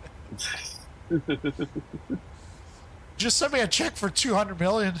 Just send me a check for $200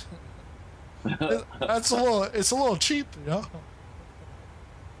 million. It's a little cheap, you know.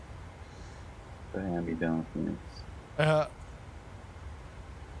 The hand-me-down Phoenix. Yeah,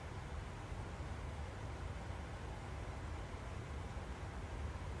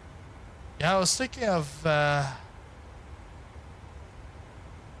 I was thinking of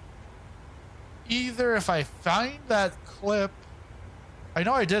either if I find that clip. I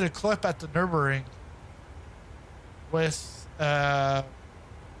know I did a clip at the Nürburgring with I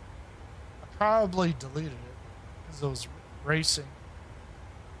probably deleted it because it was racing,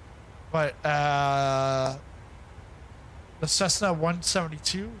 but the Cessna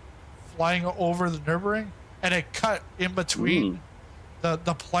 172 flying over the Nürburgring, and it cut in between the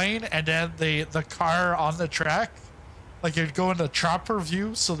plane and then the car on the track. Like it'd go into chopper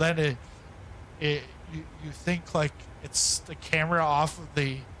view, so then you think like it's the camera off of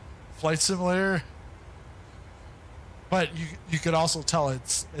the flight simulator, but you could also tell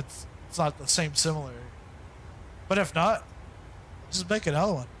it's not the same simulator. But if not, just make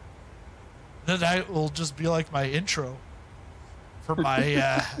another one. Then that will just be like my intro for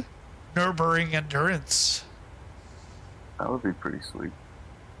my Nürburgring endurance. That would be pretty sweet.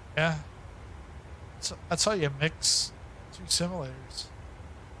 Yeah. So that's how you mix two simulators.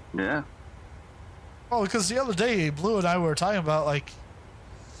 Yeah. Well, because the other day, Blue and I were talking about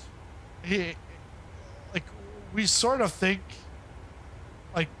we sort of think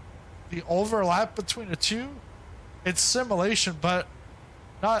like the overlap between the two, it's simulation, but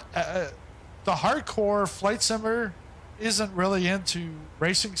not the hardcore flight simmer isn't really into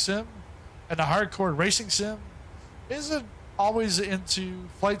racing sim, and the hardcore racing sim isn't always into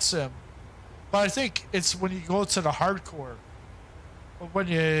flight sim. But I think it's when you go to the hardcore, when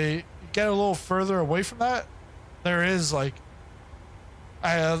you get a little further away from that, there is like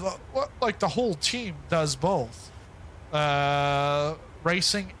the whole team does both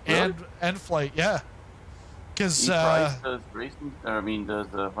racing and flight. Yeah, because does racing. Does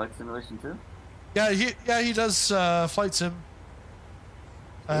flight simulation too? Yeah, he does flight sim.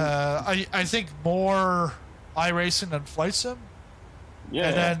 I think more iRacing than flight sim.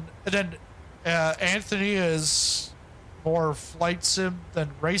 Yeah. And then Anthony is more flight sim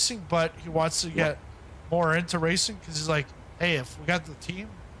than racing, but he wants to get more into racing because he's like, hey, if we got the team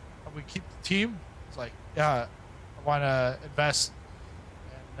and we keep the team, it's like, yeah, I want to invest.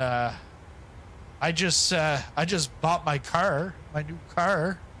 And I just bought my new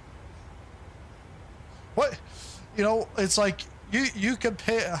car. What, it's like you could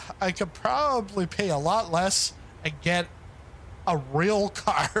pay. I could probably pay a lot less and get a real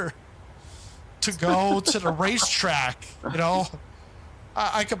car to go to the racetrack.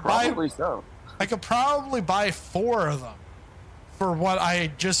 I could probably so. I could probably buy 4 of them for what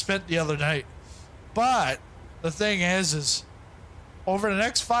I just spent the other night. But the thing is over the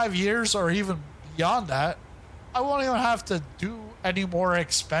next 5 years or even beyond that, I won't even have to do any more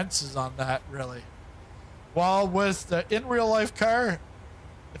expenses on that, really. While with the in real life car,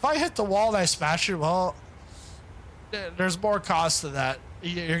 if I hit the wall and I smash it, well, there's more cost to that.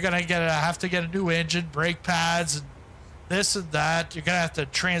 You're gonna have to get a new engine, brake pads, and this and that. You're gonna have to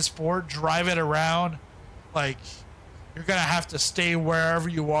drive it around. Like, you're gonna have to stay wherever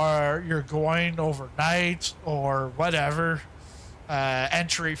you're going overnight or whatever.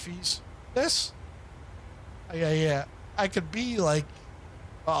 Entry fees. Yeah. I could be like,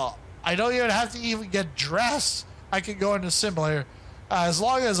 I don't even have to even get dressed. I could go into simulator as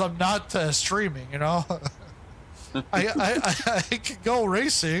long as I'm not streaming. I could go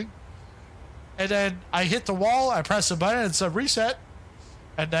racing, and then I hit the wall, I press a button, it's a reset,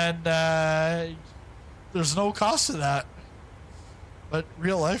 and then there's no cost to that. But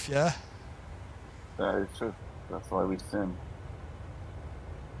real life, yeah. That is true. That's why we sim.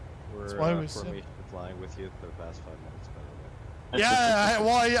 We're why we formation flying with you for the past 5 minutes, by the way.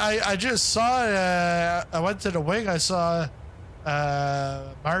 Yeah, I just saw. I went to the wing. I saw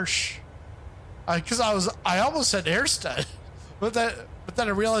Marsh. Because I almost said Airstead, but then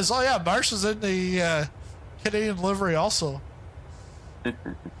I realized, oh yeah, Marsh is in the Canadian livery also. You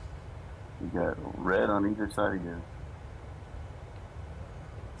got red on either side of you.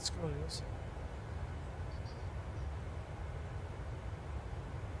 Let's go to this.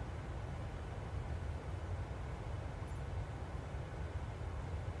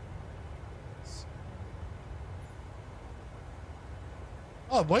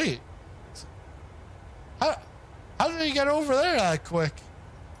 Oh wait, how did you get over there that quick?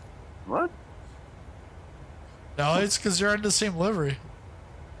 What? No, it's because you're in the same livery.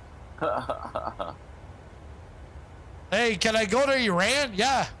 Hey, can I go to Iran?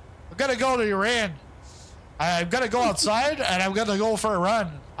 Yeah, I'm gonna go to Iran. I'm gonna go outside and I'm gonna go for a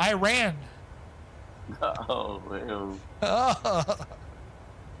run. I ran. Oh, ew.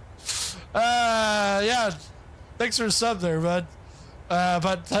 Yeah. Thanks for the sub there, bud.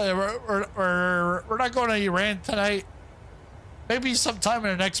 But we're not going to Iran tonight. Maybe sometime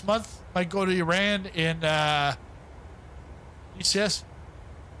in the next month. Might go to Iran in DCS.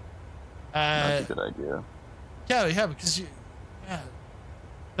 That's a good idea. Yeah, because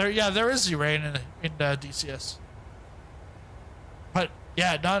there is Iran in DCS. But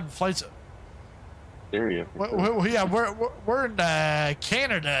yeah, not in flights. Area. We're in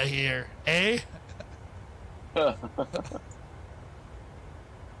Canada here, eh?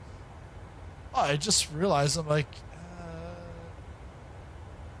 Oh, I just realized I'm like,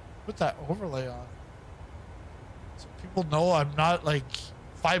 put that overlay on so people know I'm not like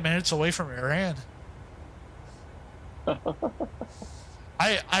 5 minutes away from Iran.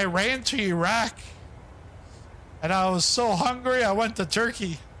 I ran to Iraq and I was so hungry I went to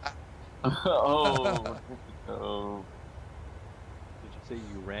Turkey. Oh. Did you say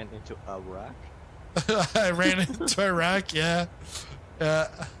you ran into Iraq? I ran into Iraq, yeah. Yeah.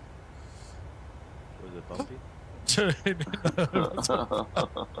 Was it bumpy?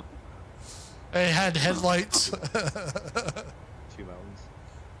 I had headlights. 2 mountains.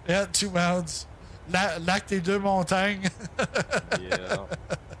 Yeah, 2 mountains. Lac des Deux Montagnes. Yeah.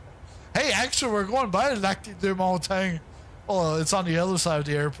 Hey, actually, we're going by Lac des Deux Montagnes. Oh, it's on the other side of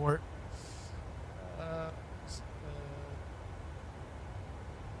the airport.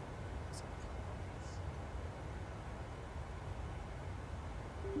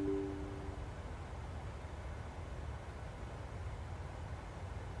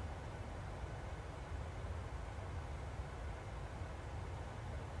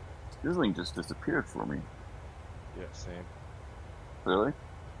 Sizzling just disappeared for me. Yeah, same. Really?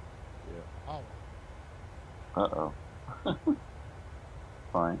 Yeah. Oh. Uh-oh.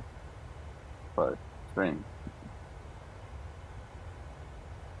 Fine. But strange.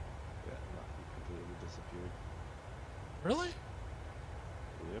 Yeah, no, he completely disappeared. Really?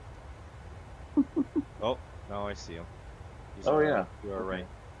 Yep. Oh, now I see him. He's Oh, right. yeah. You are right.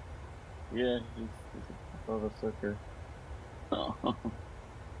 Yeah, he's above a sucker. Oh.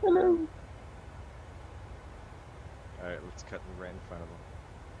 Hello. Alright, let's cut him right in front of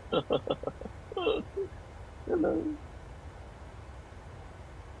him. Hello.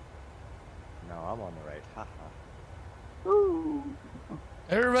 Now I'm on the right. Haha. Ooh.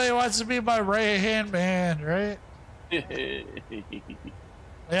 Everybody wants to be my right-hand man, right? They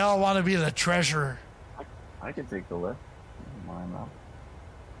all want to be the treasurer. I can take the left. Why not?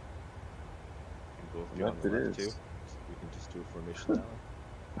 And both be on Left the it left is. too. So we can just do a formation now.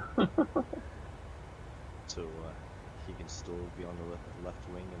 So he can still be on the left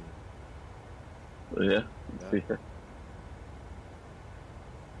wing and Yeah. Yeah.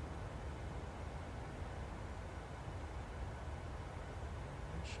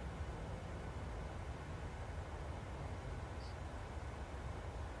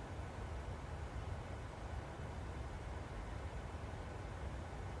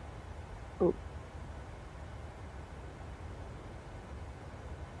 Oh.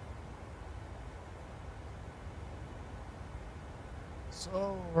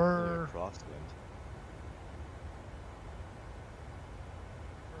 So we're crosswind.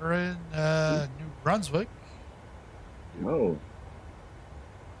 in New Brunswick Oh.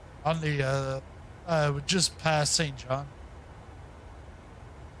 on the just past St. John.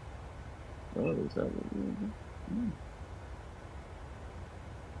 Oh, is that what you're doing?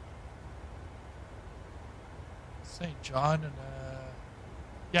 St. John and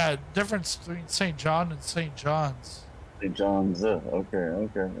yeah, difference between St. John and St. John's. St. John's. Okay.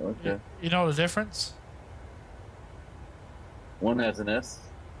 You know the difference? One has an S.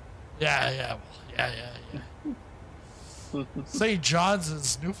 Yeah. St. John's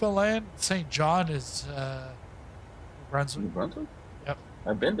is Newfoundland. St. John is New Brunswick. New Brunswick? Yep.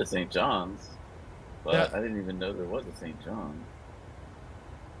 I've been to St. John's, but Yeah. I didn't even know there was a St. John.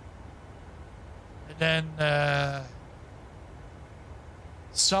 And then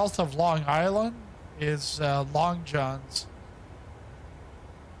south of Long Island is Long John's.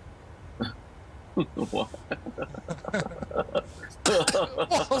 What?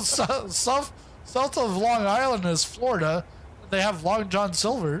 Well, south of Long Island is Florida. They have Long John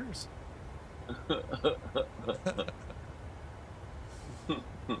Silver's.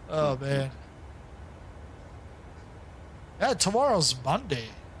 Oh man. Yeah, tomorrow's Monday.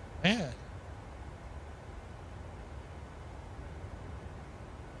 Man.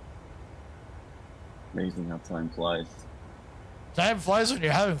 Amazing how time flies. Time flies when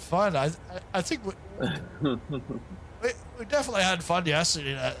you're having fun. I think we definitely had fun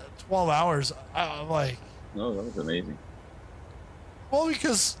yesterday. 12 hours. I'm like, No, that was amazing. well,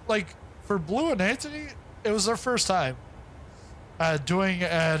 because like for Blue and Anthony, it was their first time doing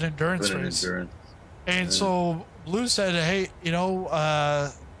an endurance Good race. endurance. And Yeah. so Blue said, "Hey, you know,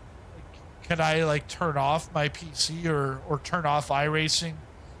 can I like turn off my PC or turn off iRacing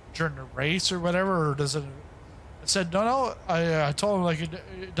during the race or whatever, or does it?" I said, "No. I told him like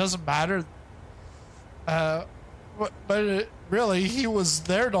it doesn't matter." But really, he was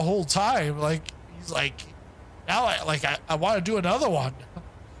there the whole time. Like he's like, now I want to do another one.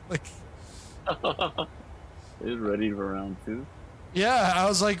 Like, He's ready for round 2. yeah, I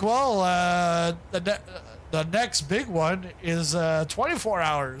was like, well, the next big one is 24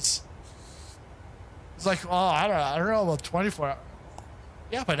 hours. It's like, well, I don't know about 24 hours.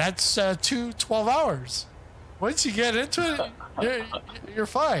 Yeah, but that's 12 hours. Once you get into it, you're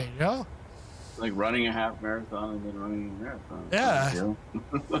fine, you know? Like running a half marathon and then running a marathon. Yeah.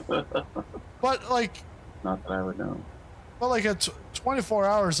 But like, Not that I would know. well, like at 24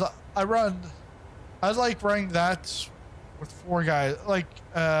 hours, I like running that with 4 guys. Like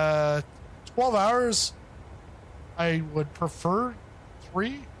 12 hours, I would prefer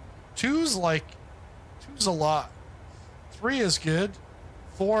 3. Two's a lot. 3 is good.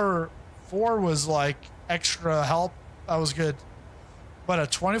 4 was like extra help. That was good. But a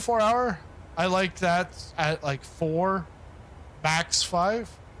 24 hour, I like that at like 4, max 5.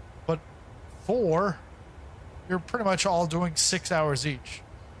 But 4, you're pretty much all doing 6 hours each.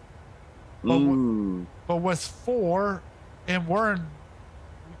 But with 4, and we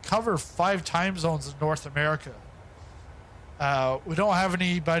cover 5 time zones in North America. We don't have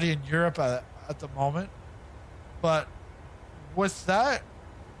anybody in Europe at the moment, but with that,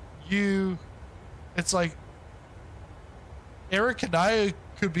 it's like Eric and I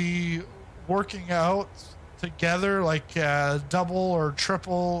could be working out together, like double or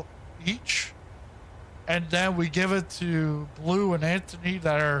triple each, and then we give it to Blue and Anthony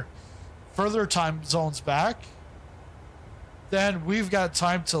that are further time zones back. Then we've got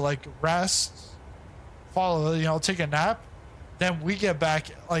time to like rest, take a nap. Then we get back,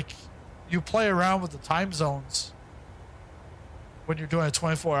 like you play around with the time zones when you're doing a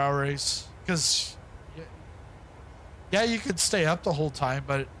 24-hour race, because yeah, you could stay up the whole time,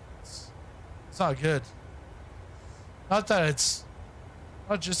 but it's not good. Not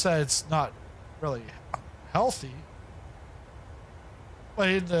just that it's not really healthy, but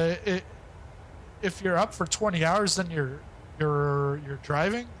if you're up for 20 hours, then you're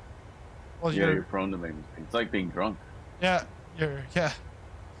driving. Well, yeah, you're prone to making mistakes. It's like being drunk. Yeah,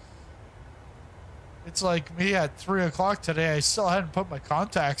 it's like me at 3 o'clock today. I still hadn't put my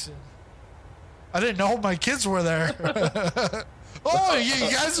contacts in. I didn't know my kids were there. Oh, you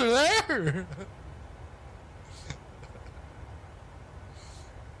guys are there.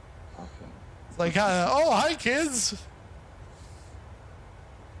 It's like, oh, hi, kids.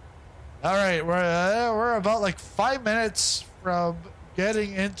 All right, we're about like 5 minutes from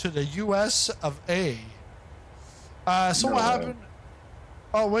getting into the U.S. of A. So what happened?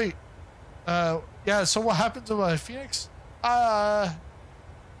 Oh wait, yeah. So what happened to Phoenix? I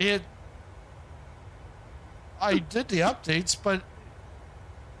did the updates, but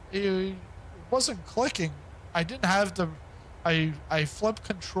it wasn't clicking. I didn't have I flipped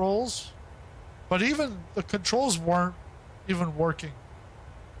controls, but even the controls weren't even working,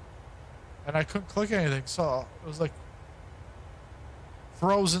 and I couldn't click anything. So it was like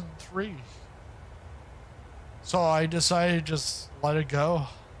Frozen 3. So I decided to just let it go.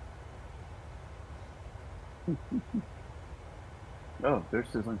 Oh, there's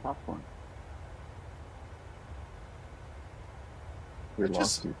sizzling popcorn. We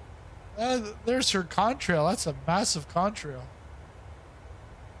lost you. There's her contrail. That's a massive contrail.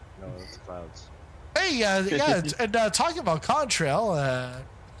 No, it's clouds. Hey, yeah, and talking about contrail,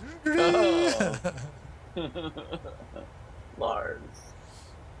 Lars.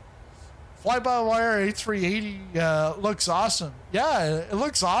 fly-by-wire A380 looks awesome. Yeah, it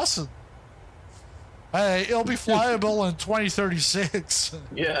looks awesome. It'll be flyable in 2036.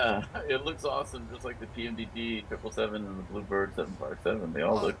 Yeah, it looks awesome, just like the PMDD 777 and the Bluebird 757. They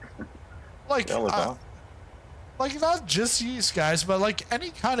all look like they all look awesome. Like not just these guys, but like any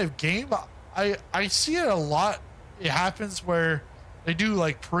kind of game. I see it a lot. It happens where they do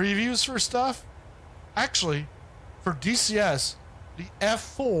like previews for stuff. Actually, for DCS, the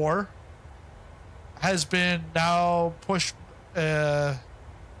F4 has been now pushed. It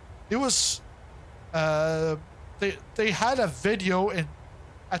was they had a video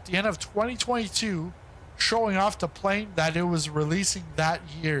at the end of 2022 showing off the plane that it was releasing that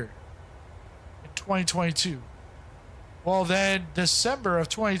year in 2022. Well, then December of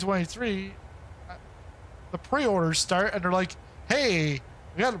 2023, the pre-orders start, and they're like, "Hey,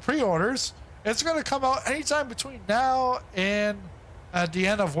 we got the pre-orders. It's going to come out anytime between now and the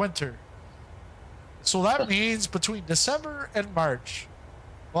end of winter." So that means between December and March.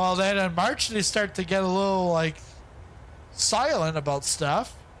 Well, then in March they start to get a little like silent about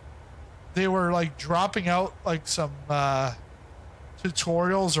stuff. They were like dropping out like some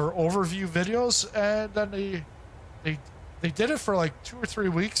tutorials or overview videos, and then they did it for like 2 or 3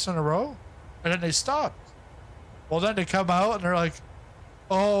 weeks in a row, and then they stopped. Well, then they come out and they're like,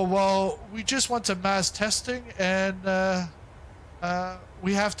 "Oh, well, we just went to mass testing, and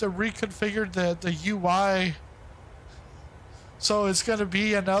we have to reconfigure the UI. So it's going to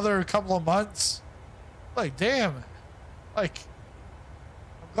be another couple of months." Like, damn. Like,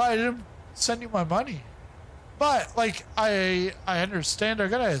 I'm glad I didn't send you my money. But, like, I understand they're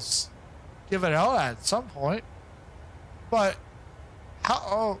going to give it out at some point. But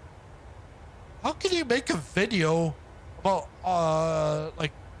how can you make a video about,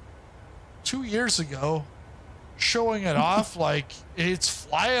 like, 2 years ago showing it off like it's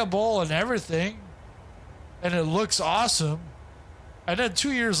flyable and everything, and it looks awesome, and then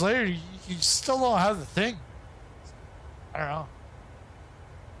 2 years later you still don't have the thing? I don't know.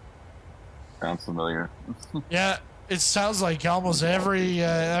 Sounds familiar. Yeah, it sounds like almost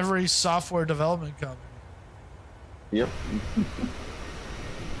every software development company. Yep.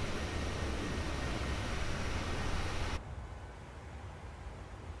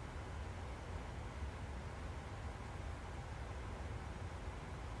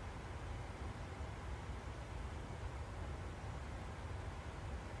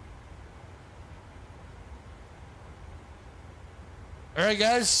 All right,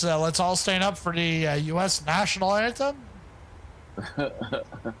 guys, let's all stand up for the U.S. national anthem.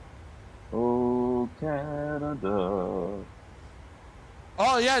 Oh, Canada.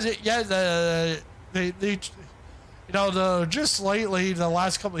 Oh yeah, they you know, just lately, the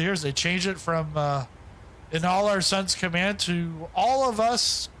last couple of years, they changed it from "In All Our Sons Command" to "All of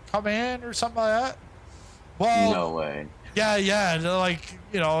Us Command" or something like that. Well, No way. yeah, like,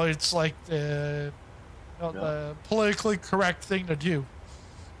 you know, it's like the politically correct thing to do.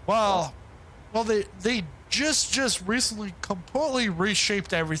 Well, they just recently completely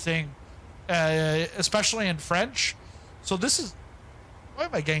reshaped everything, especially in French. So this is, why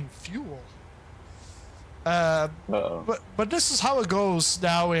am I getting fuel? But this is how it goes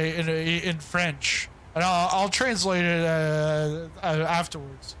now in French, and I'll translate it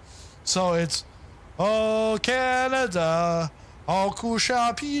afterwards. So it's, "Oh Canada, on couche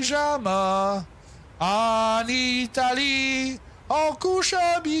en pyjama. En Italie, on couche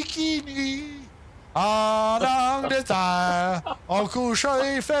en bikini. En Angleterre, on couche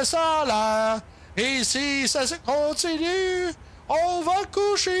les fesses en l'air. Et si ça se continue, on va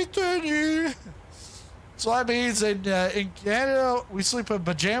coucher tenus." So that means in Canada, we sleep in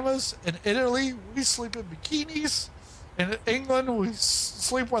pajamas. In Italy, we sleep in bikinis. In England, we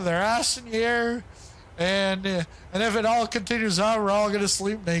sleep with our ass in the air. And if it all continues on, we're all going to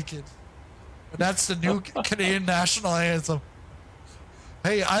sleep naked. And that's the new Canadian national anthem.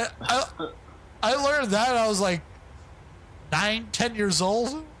 Hey, I learned that. I was like 9, 10 years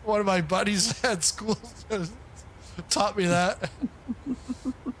old. One of my buddies at school taught me that.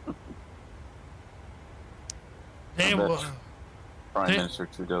 Prime Minister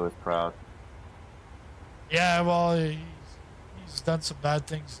Trudeau is proud. Yeah, well, he's done some bad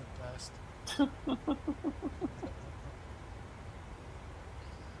things in the past.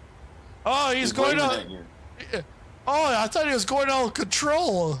 Oh, he's going on. Oh, I thought he was going out of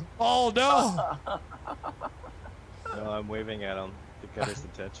control. Oh no! No, I'm waving at him to Get his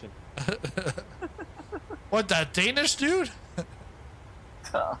attention. What, that Danish dude?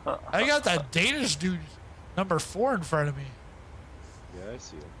 I got that Danish dude number 4 in front of me. Yeah, I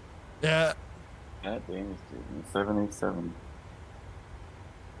see him. Yeah. That Danish dude, 787.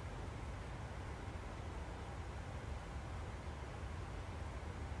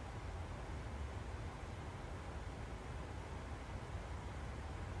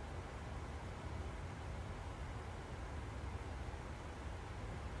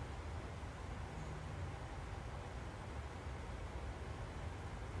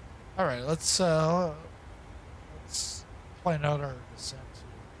 All right, let's plan out our descent here.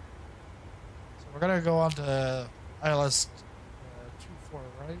 So we're gonna go on to ILS 24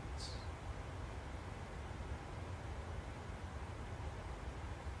 right.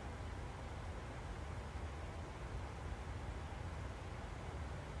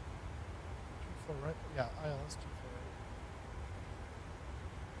 Right? Yeah, ILS 24 right.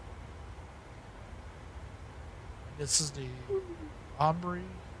 And this is the Ombre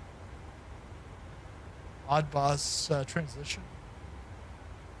Odd Boss transition.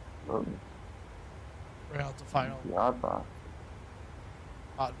 Oh, Right out the final the odd boss.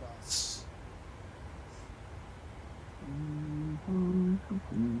 Odd Boss.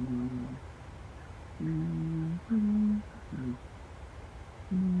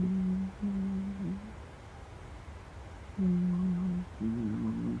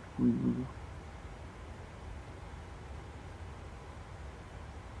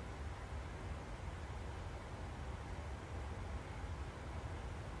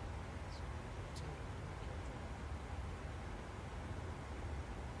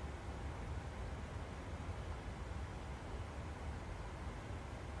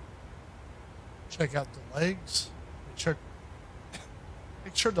 Check out the legs.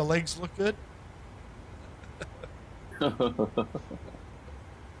 Make sure the legs look good. We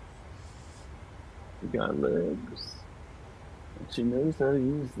got legs. And she knows how to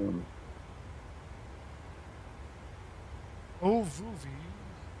use them. Oh, Vuvi.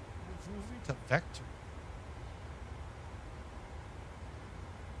 Vuvi to Vector.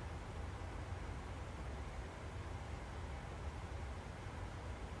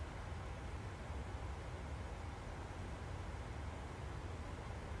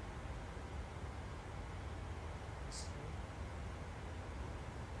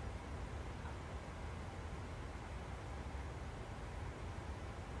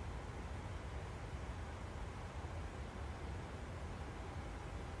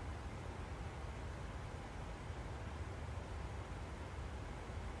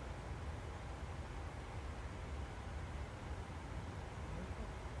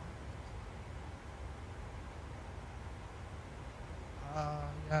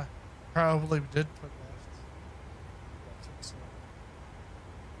 Yeah, probably did put left. I think so.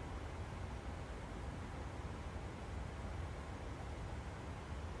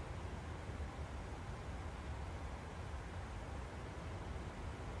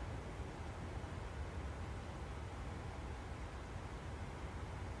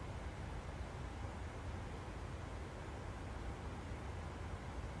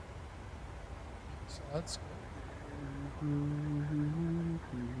 So that's good.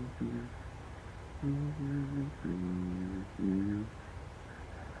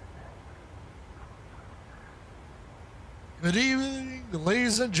 Good evening,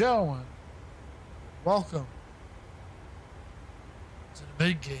 ladies and gentlemen. Welcome to the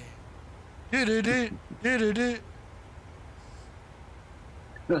big game. Do-do-do.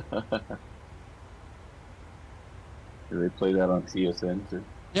 Do they play that on TSN too?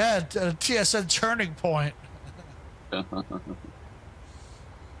 Yeah, TSN Turning Point.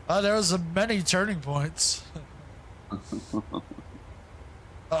 There was many turning points.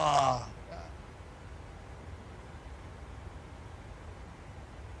 Ah.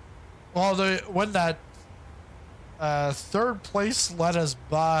 Well, when that third place let us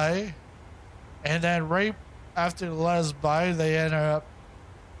by, and then right after they let us by, they ended up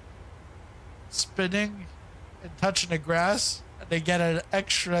spinning and touching the grass, and they get an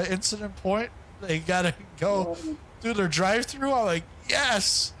extra incident point. They gotta go through their drive-through. I'm like,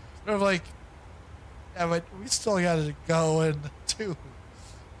 yes. They're like, yeah, but we still gotta go in too.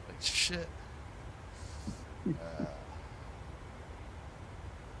 Like, shit.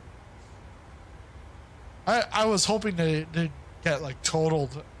 I was hoping to get like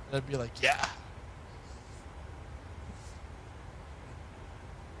totaled. And I'd be like, yeah.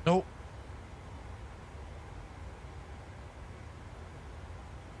 Nope.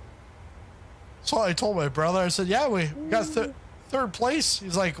 So I told my brother, I said, yeah, we got third place.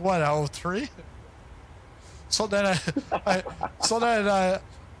 He's like, what, 03? So then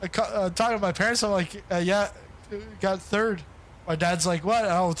talking to my parents. I'm like, yeah, got third. My dad's like, what?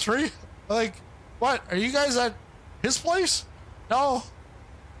 Oh, three? I'm like, what? Are you guys at his place? No.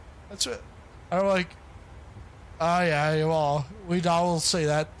 That's it. I'm like, oh yeah, well, we'd all say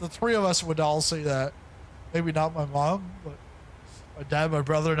that. The three of us would all say that. Maybe not my mom, but my dad, my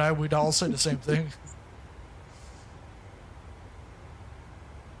brother, and I, we'd all say the same thing.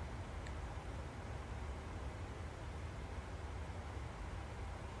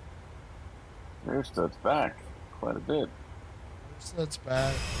 Airstud's back quite a bit. That's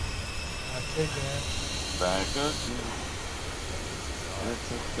bad. I think that. Back again.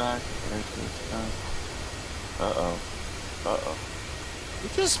 Airstud's back. Airstud's back. Uh-oh. Uh-oh. We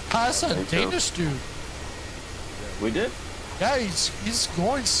just passed that Hey, Danish dude. We did? Yeah, he's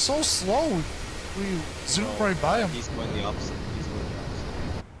going so slow. We zoomed right by him. He's going the opposite. He's going the opposite.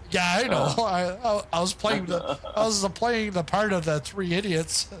 Yeah, I know. I was playing the part of the three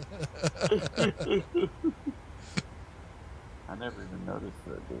idiots. I never even noticed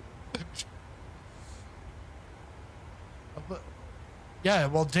that, dude. Yeah,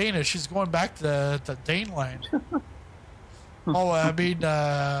 well, Dana, she's going back to Daneland. Oh, I mean,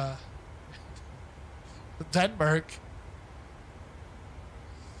 Denmark.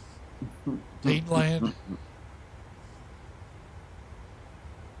 Daneland.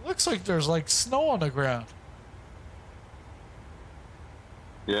 Looks like there's like snow on the ground.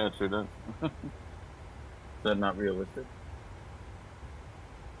 Yeah, it sure does. Is that not realistic?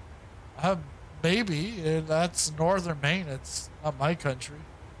 Maybe. That's northern Maine. It's not my country.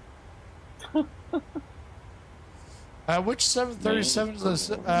 Which 737 is this?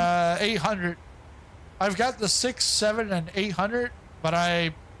 800. I've got the 6, 7, and 800, but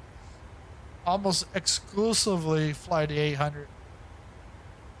I almost exclusively fly the 800.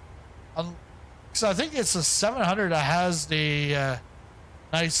 Because I think it's the 700 that has the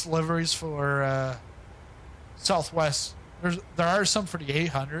nice liveries for Southwest. There are some for the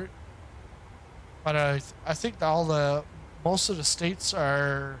 800, but I think most of the states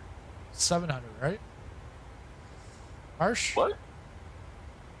are 700, right? Harsh? What?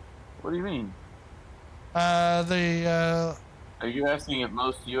 What do you mean? Are Are you asking if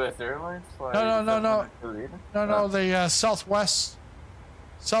most U.S. airlines fly? No. The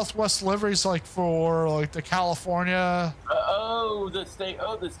Southwest liveries, like for like the California. The state.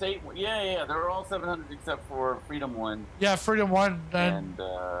 Yeah. They're all 700 except for Freedom One. Yeah, Freedom One. And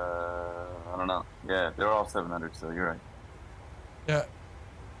I don't know. Yeah, they're all 700. So you're right. Yeah.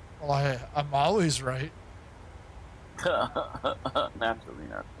 Well, I'm always right. Naturally.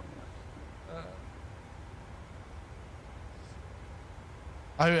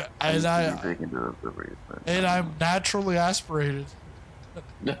 And I'm naturally aspirated.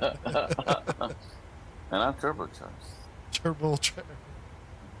 And I'm turbocharged. Turbocharged.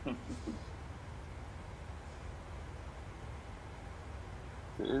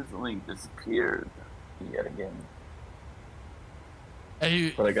 His link disappeared yet again.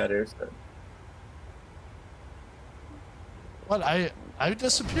 But I got airstud. What? I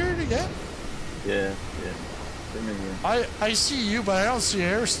disappeared again? Yeah. I see you, but I don't see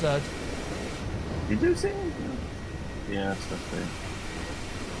Airstud. You do see him? Yeah, that's the thing.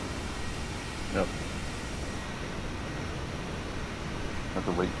 Nope. Have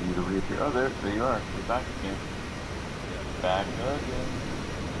to wait for you to reappear. Oh, there you are. You're back again. Back again.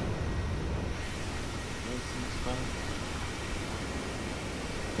 This is fun.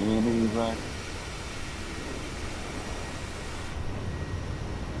 Anyway.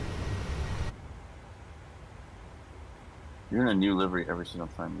 You're in a new livery every single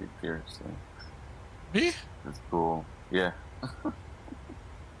time you appear, so. Me? That's cool. Yeah.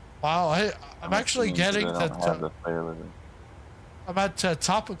 Wow, I'm actually getting the I'm at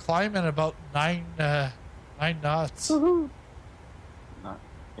top of climb in about 9 knots. Woohoo!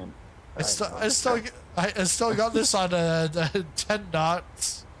 I still got this on 10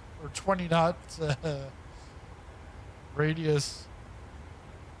 knots or 20 knots radius.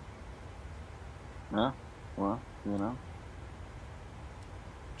 Yeah, well, you know.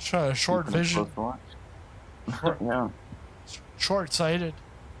 Short vision. Yeah. Short-sighted.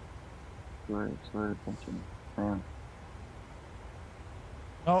 Short attention. Man.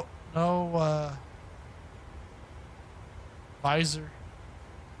 No visor.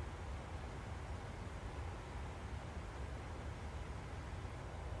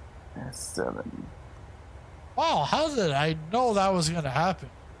 S7. Wow, how did I know that was going to happen?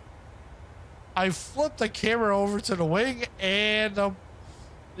 I flipped the camera over to the wing and the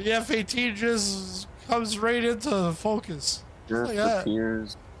F-18 just comes right into the focus. Just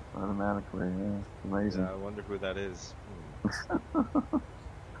appears automatically. Yeah, it's amazing. Yeah, I wonder who that is.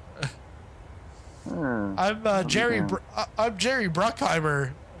 I'm Jerry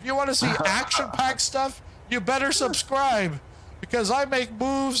Bruckheimer. If you want to see action-packed stuff, you better subscribe because I make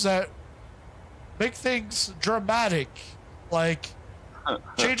moves that make things dramatic, like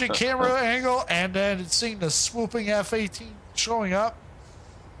changing camera angle and then seeing the swooping F-18 showing up,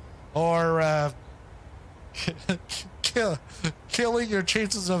 or killing your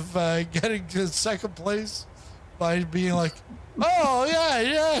chances of getting to second place by being like, oh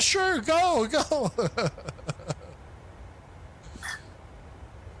yeah, sure, go.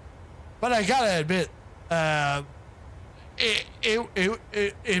 But I gotta admit,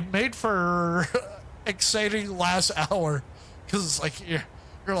 it made for exciting last hour because it's like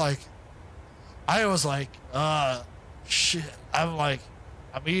you're like, I was like, shit. I'm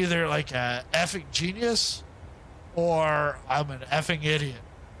either like a effing genius or I'm an effing idiot.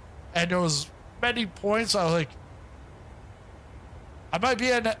 And there was many points I was like, I might be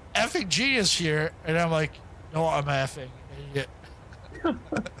an effing genius here, and I'm like, no, I'm an effing idiot.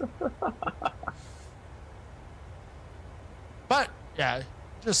 But yeah,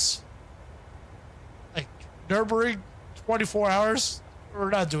 just like Nürburgring 24 hours, we're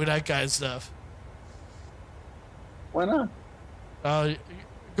not doing that kind of stuff. Why not?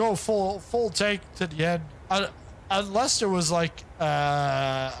 Go full tank to the end, unless there was like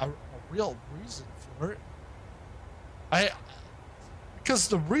a real reason for it. Because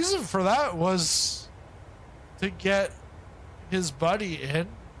the reason for that was to get his buddy in,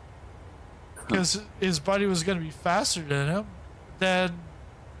 because his buddy was going to be faster than him. Then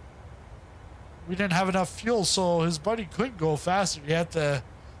we didn't have enough fuel, so his buddy couldn't go faster. He had to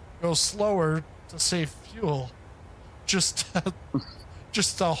go slower to save fuel, just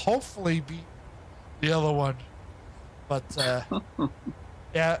to hopefully beat the other one. But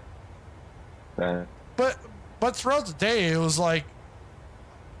yeah. But throughout the day, it was like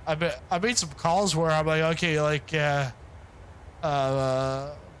I made some calls where I'm like, okay, like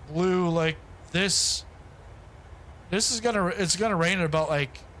Blue, like this is it's gonna rain in about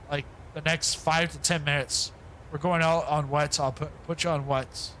like the next 5 to 10 minutes. We're going out on wets. I'll put you on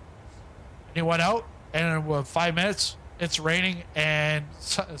wets. And he went out, and in 5 minutes, it's raining, and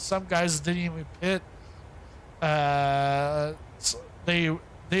some guys didn't even pit. So they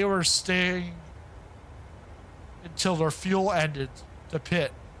were staying until their fuel ended to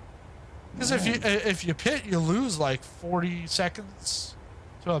pit. Because if you pit, you lose like 40 seconds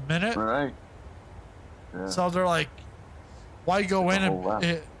to a minute. Right. Yeah. So they're like, why go in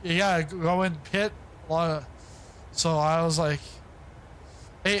and go in pit? So I was like,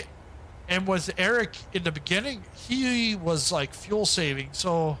 hey, and with Eric in the beginning, he was like fuel saving.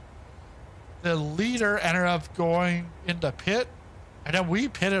 So the leader ended up going into pit, and then we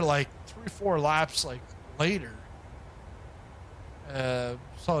pitted like 3-4 laps like later.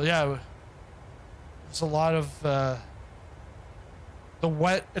 So yeah, there's a lot of the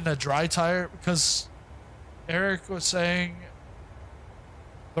wet and the dry tire, because Eric was saying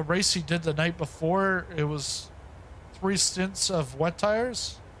the race he did the night before, it was 3 stints of wet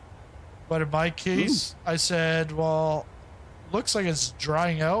tires. But in my case, I said, well, looks like it's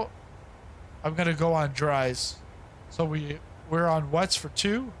drying out. I'm going to go on dries. So we're on wets for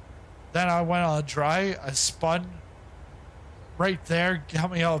 2. Then I went on dry. I spun right there,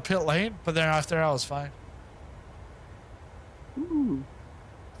 coming out of pit lane. But then after that, I was fine. Ooh.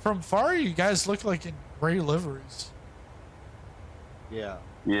 From far, you guys look like in gray liveries. Yeah.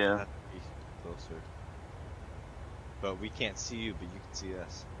 Yeah. Have to be closer. But we can't see you, but you can see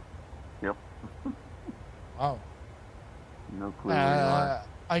us. Yep. Wow. No clue where you are.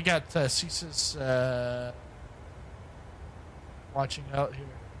 I got Cesis watching out here.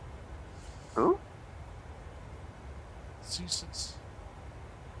 Who? Cesis.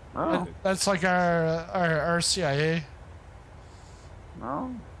 Oh. That's like our CIA.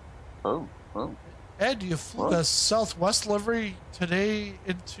 No. Oh. Ed, you flew What? the Southwest livery today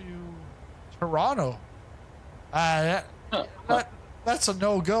into Toronto. That's a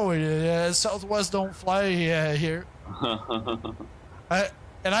no-go. Southwest don't fly here.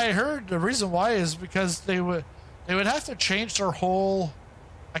 And I heard the reason why is because they would have to change their whole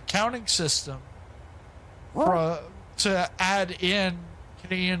accounting system to add in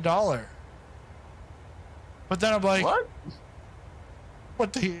Canadian dollar. But then I'm like, What?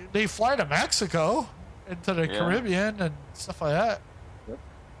 But they fly to Mexico, into the Caribbean and stuff like that. Yep.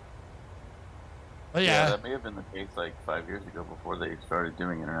 But Yeah, that may have been the case like 5 years ago before they started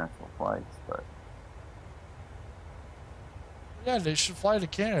doing international flights, but yeah, they should fly to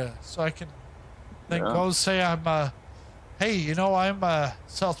Canada so I can then go say I'm Hey, you know I'm a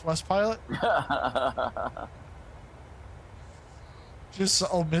Southwest pilot. Just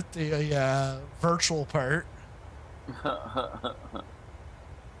omit the virtual part. Yeah,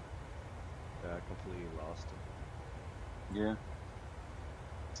 I completely lost him. Yeah.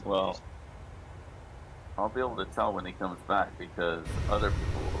 So Well, I'll be able to tell when he comes back because other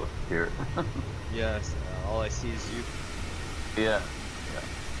people will hear it. yes, all I see is you. Yeah.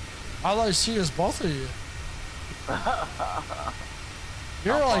 All I see is both of you.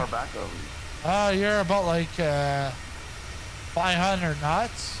 You're How like, far back are we? you're about like 500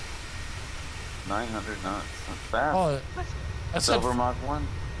 knots. 900 knots. That's fast. Oh, I That's said over Mach 1.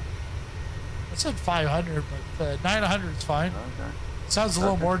 I said 500, but 900 is fine. Okay. Sounds a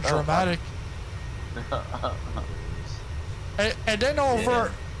little Okay. more Oh, dramatic. And then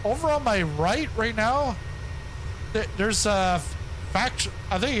over on my right now, there's a I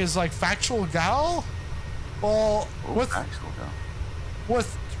think it's like Factual Gal. Well, Oh, with actual gun.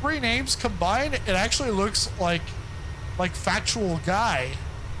 with 3 names combined, it actually looks like Factual Guy.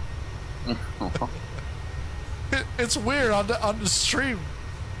 It's weird on the stream.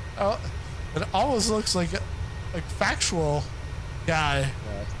 It almost looks like Factual Guy. No,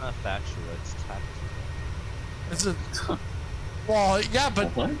 it's not factual, it's tactical. Is it? Well, yeah, but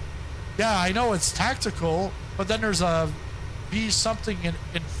What? yeah, I know it's tactical, but then there's a V something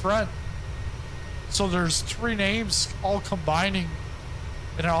in front. So there's 3 names all combining,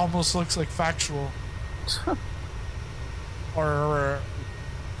 and it almost looks like Factual. or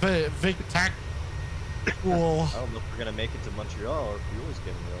Vic Tactical. I don't know if we're gonna make it to Montreal or if fuel's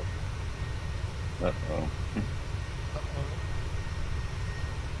getting low. Uh-oh.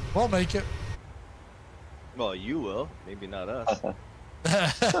 We'll make it. Well, you will, maybe not us.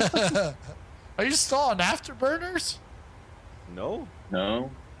 Are you still on afterburners? No?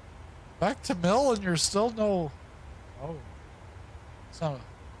 No? Back to mill and you're still no... Oh. It's not...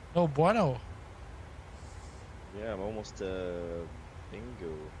 No bueno. Yeah, I'm almost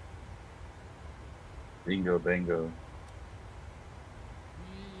bingo. Bingo, bango.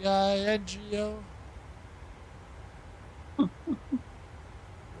 B-I-N-G-O. Yeah,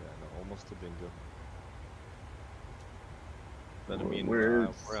 no, almost a bingo. But I mean, we're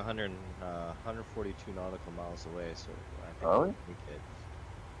 142 nautical miles away, so I think Are we? we could.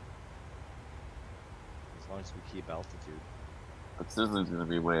 As long as we keep altitude. But Sizzler's going to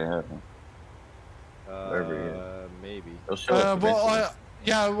be way ahead. Wherever he is. Maybe. He'll show up eventually.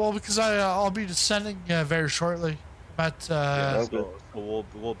 Yeah, well, because I'll be descending very shortly. I'm at Yeah, okay. so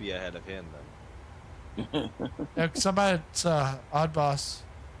we'll be ahead of him then. yeah, because I'm at Odd Boss.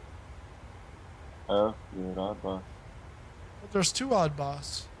 Oh, you're an odd boss. Well, there's 2 Odd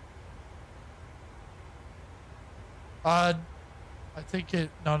Boss. I think it.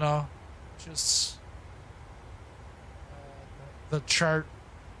 No, just the chart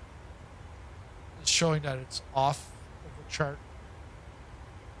is showing that it's off of the chart.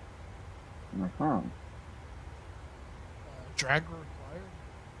 Uh-huh. Drag required.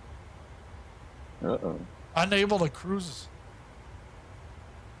 Uh-oh. Unable to cruise.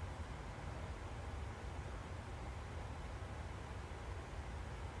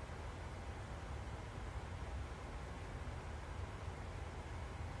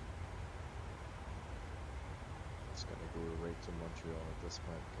 It's gonna go right to Montreal at this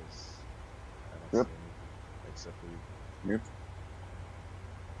point because I don't Yep. see any except for you. Yep.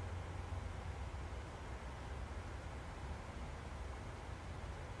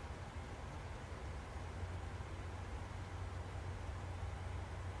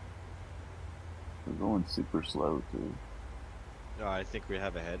 We're going super slow, too. No, I think we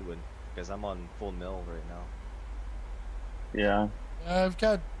have a headwind because I'm on full mill right now. Yeah. I've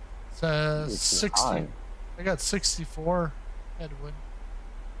got It's 60. high. I got 64 headwind.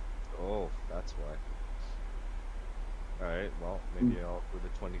 Oh, that's why. Alright, well, maybe I'll go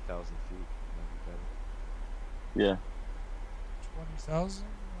to 20,000 feet. That'd be better. Yeah. 20,000.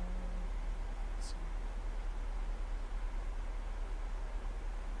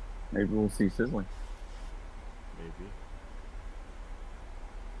 Maybe we'll see sizzling. Maybe.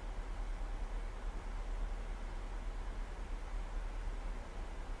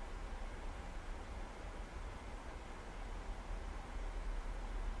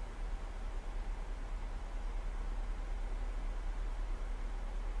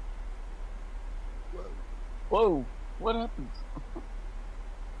 Whoa! What happened?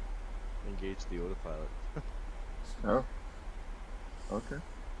 Engage the autopilot. Oh. Okay.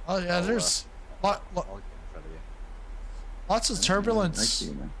 Oh yeah, I'll, there's I'll get in front of you. lots of I turbulence see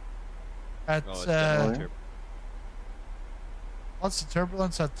you now. at Oh, it's yeah. definitely lots of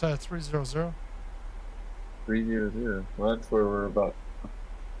turbulence at 300. 300. Well, that's where we're about.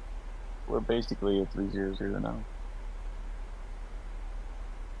 We're basically at 300 now.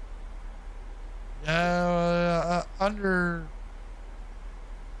 Yeah, under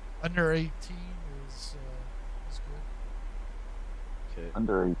 18 is good. Okay.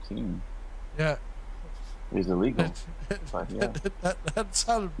 Under 18 Yeah. is illegal. But yeah, that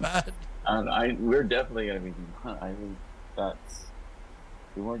sounded bad. and we're definitely gonna be. I think that's.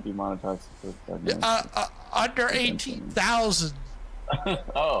 We weren't demonetized for Under 18,000.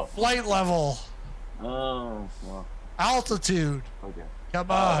 Oh. Flight level. Oh. Well. Altitude. Okay.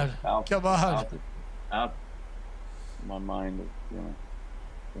 Come on. Come on. My mind is,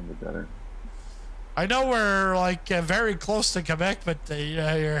 in the gutter. I know we're like very close to Quebec, but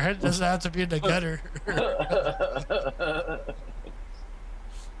your head doesn't have to be in the gutter.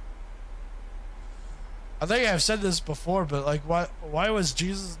 I think I've said this before, but like, why was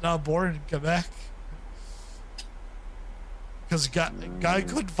Jesus not born in Quebec? Because guy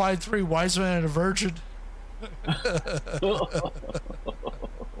couldn't find 3 wise men and a virgin.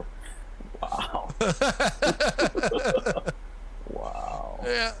 Wow. Wow.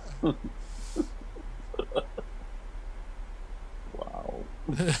 Yeah. Wow.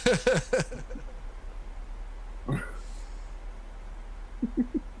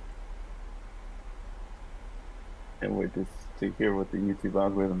 Can't wait to hear what the YouTube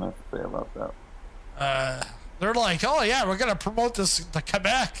algorithm has to say about that. They're like, oh yeah, we're gonna promote this to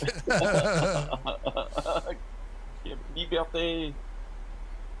Quebec. Liberté.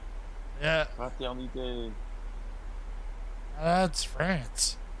 Yeah. Fraternité. That's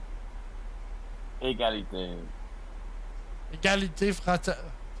France. Égalité. Égalité,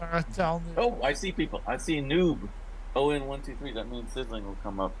 fraternité. Oh, I see people. I see noob. ON123. That means sizzling will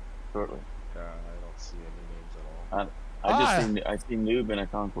come up shortly. I don't see any names at all. I see noob in a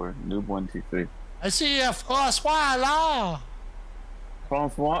Concord. Noob123. I see François Hollande.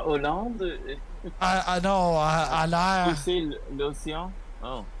 François Hollande. I know. Tu sais l'océan?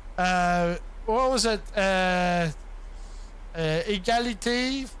 Oh. What was it?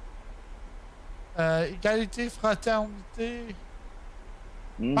 Égalité. Égalité, fraternité.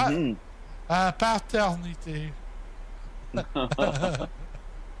 Mm-hmm. Paternité.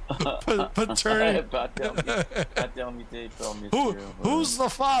 Paternity. Paternité. Who's the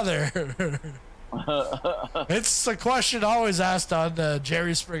father? It's the question always asked on the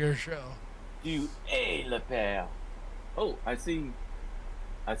Jerry Springer show. Tu es le père. Oh, I see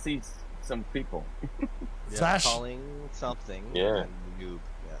some people. Yeah, calling something. Yeah. Noob.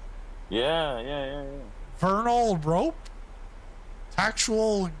 Yeah. Vernal rope?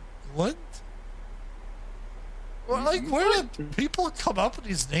 Tactual glint? Well, like, where did people come up with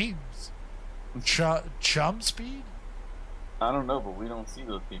these names? Chum speed? I don't know, but we don't see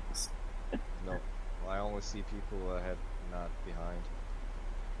those people. No. Well, I only see people ahead, not behind.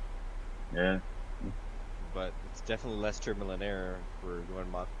 Yeah. But it's definitely less turbulent air. We're going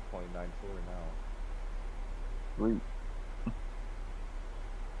Mach 0.94 now. Sweet.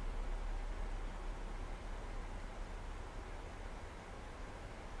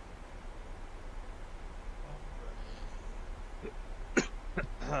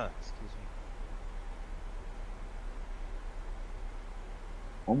 Excuse me.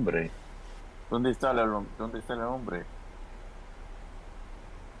 Hombre. ¿Dónde está el hombre?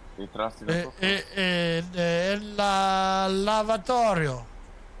 Detrás de nosotros. En el lavatorio.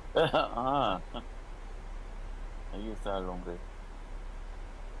 Ah. Ahí está el hombre.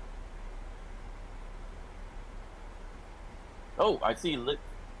 Oh, I see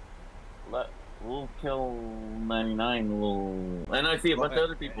we'll kill 99. And I see a bunch of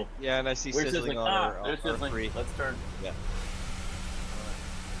other people. Yeah, and I see We're sizzling on our sizzling. free. Let's turn. Yeah.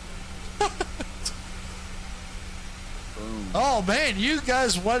 Boom. Oh man, you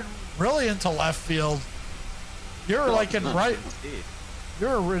guys went really into left field. You're like in right.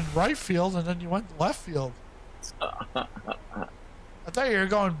 You're in right field, and then you went left field. I thought you were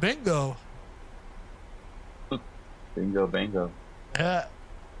going bingo. Bingo, bango. Yeah,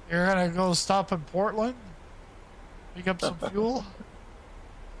 you're gonna go stop in Portland, pick up some fuel.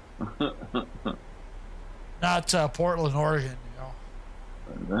 Not Portland, Oregon,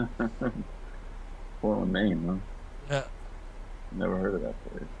 you know. Portland, Maine, huh? Yeah. Never heard of that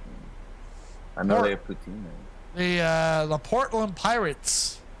place. I know they have poutine there. The Portland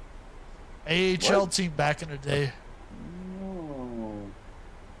Pirates, AHL What? team back in the day. Oh.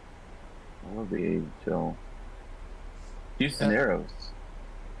 I love the AHL. Houston Arrows.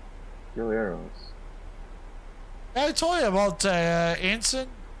 Go Arrows. Yeah, I told you about Anson.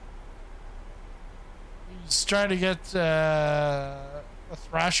 He's trying to get the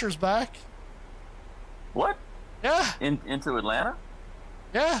Thrashers back. What? Yeah, Into Atlanta?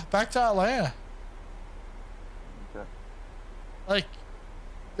 yeah, back to Atlanta. Okay. Like,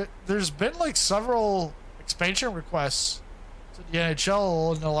 there's been like several expansion requests to the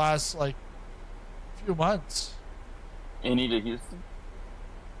NHL in the last like few months. Any to Houston?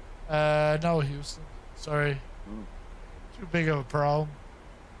 No, Houston. Sorry. Too big of a problem.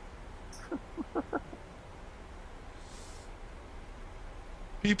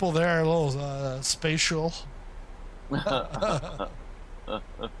 People there are a little spatial.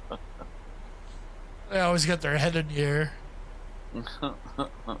 They always get their head in the air. I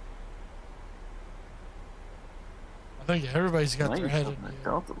think everybody's got their head in the air.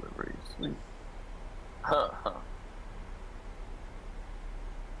 Adult delivery, sweet.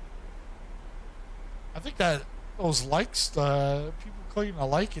 I think that those likes, the people clicking the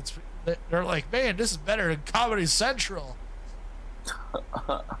like, they're like, man, this is better than Comedy Central.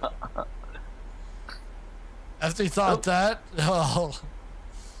 If they thought that, well,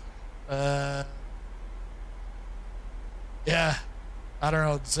 yeah, I don't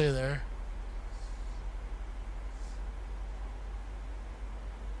know what to say there.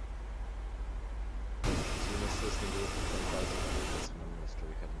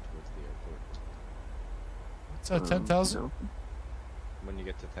 What's that, 10,000? When you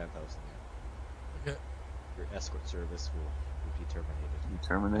get to 10,000, yeah. Okay. Your escort service will be terminated. You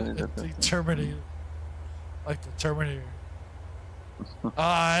terminated it? Terminated. Like the Terminator.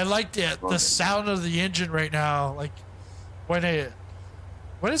 I like the sound of the engine right now. Like when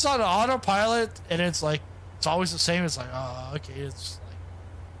it's on autopilot and it's like it's always the same. It's like, oh, okay, it's like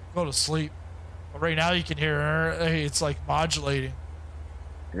go to sleep. But right now you can hear it's like modulating.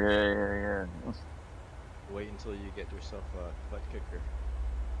 Yeah. Wait until you get yourself a butt kicker.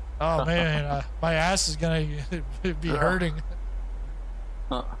 Oh man, my ass is gonna be hurting.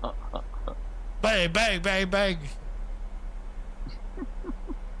 Bang, bang, bang, bang.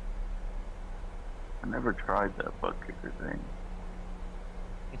 I never tried that butt kicker thing.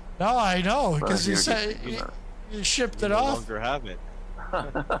 No, I know because you But said you shipped it no off. longer have it.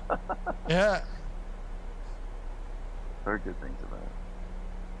 Yeah. Heard good things about it.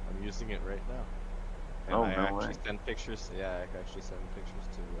 I'm using it right now. And Oh, I no actually way. send pictures. Yeah, I actually send pictures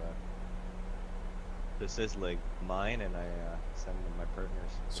to. This is like mine, and I send them my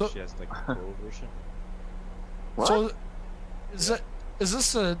partners. So- She has like the pro version. What? So is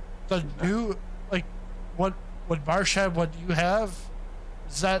this the new like what Marsh had, what you have?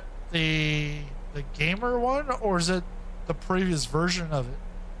 Is that the gamer one or is it the previous version of it?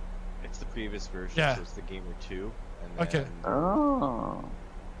 It's the previous version. Yeah. So it's the Gamer 2. And Okay. then, Oh.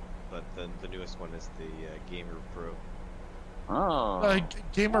 But the newest one is the Gamer Pro. Oh.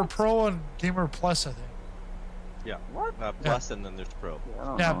 Gamer Pro and Gamer Plus, I think. Yeah. What? Plus, and then there's Pro. I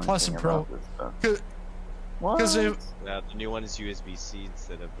don't Yeah, know Plus and anything Pro. about this stuff. Because What? The new one is USB-C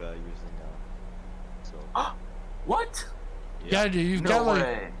instead of using. So. What? yeah, dude, you've No got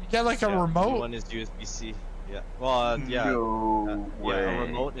way. like a The new remote. one is USB-C. Yeah. Well, yeah. No way. Yeah, a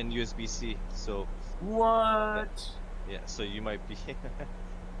remote and USB-C. So What? yeah, so you might be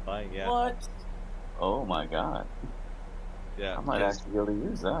buying. Yeah. What? Oh my god. Yeah. I might because- actually be able to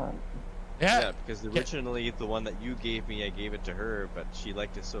use that. Yeah, because originally the one that you gave me, I gave it to her, but she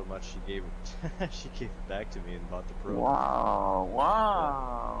liked it so much she gave it she gave it back to me and bought the Pro.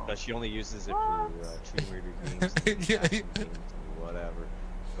 Wow. But she only uses it for Tomb Raider games, and Yeah. action games and whatever.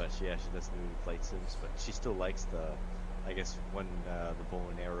 But she doesn't do flight sims, but she still likes the, I guess, when the bow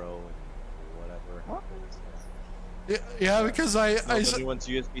and arrow and whatever happens. Yeah, because The new one's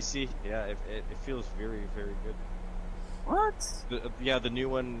USB-C. Yeah, it feels very, very good. What? The new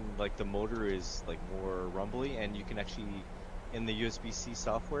one, like the motor is like more rumbly, and you can actually, in the USB-C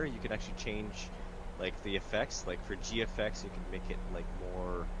software, you can actually change like the effects. Like for GFX, you can make it like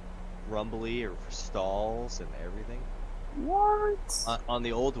more rumbly, or for stalls and everything. What? On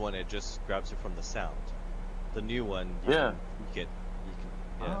the old one, it just grabs it from the sound. The new one, you Yeah. can tweak it. You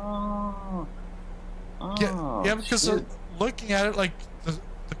can, yeah. Oh. yeah, because shit. looking at it, like the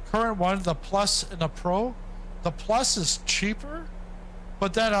current one, the Plus and the Pro, the Plus is cheaper,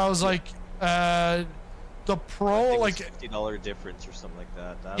 but then I was like, the I Pro, think like it was $50 difference or something like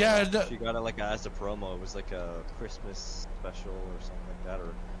that. I don't Yeah, know. She got it like as a promo. It was like a Christmas special or something like that,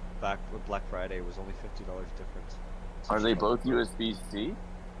 or Black Friday. It was only $50 difference. So Are she they got both the Pro. USB-C?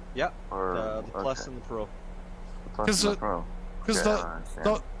 Yeah, Or the Plus okay. and the Pro. The Plus 'Cause and the Pro. because Okay, I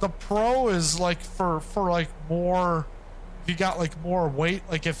understand. the Pro is like for like more. If you got like more weight,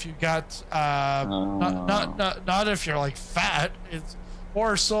 like if you got not if you're like fat, it's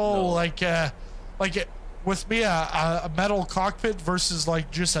more so No. like with me a metal cockpit versus like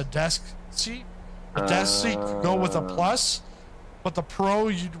just a desk seat. The desk seat could go with a plus, but the Pro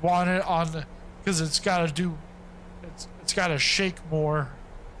you'd want it on the, because it's got to do, it's got to shake more.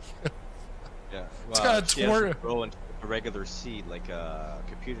 Yeah, It's got to she has twerk. a Pro and a regular seat like a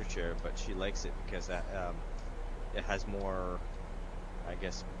computer chair, but she likes it because that it has more, I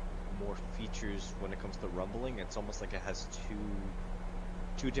guess, more features when it comes to rumbling. It's almost like it has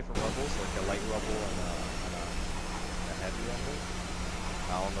two different rumbles, like a light rumble and a heavy rumble.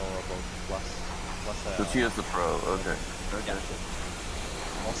 I don't know about plus. So she has the Pro. Okay. Yeah.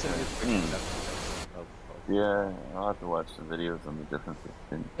 I'll send you pictures of Yeah, I'll have to watch the videos on the differences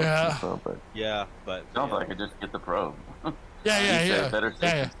between Yeah. the Pro, but yeah, but sounds like I just get the Pro. Yeah. Better safe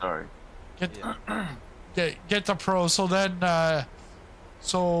than sorry. Get the Pro. So then,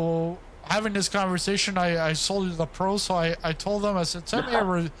 so having this conversation, I sold you the Pro. So I told them, I said, send me a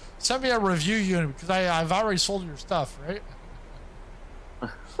review unit because I've already sold your stuff, right?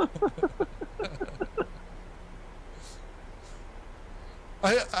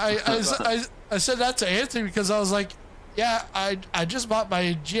 I said that to Anthony because I was like, yeah, I just bought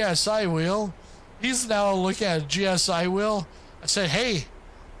my GSI wheel. He's now looking at a GSI wheel. I said, hey,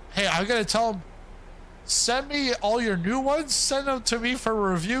 I'm gonna tell him, send me all your new ones, send them to me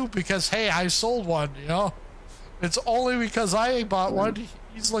for review because hey, I sold one, you know. It's only because I bought one.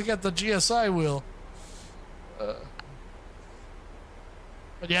 He's looking at the GSI wheel. But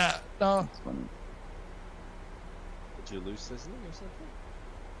yeah, no. Did you lose this thing or something?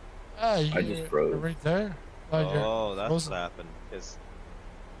 I just froze. Right there. Oh, that's frozen. what happened. Cause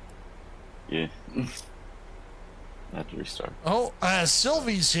Yeah. I have to restart. Oh,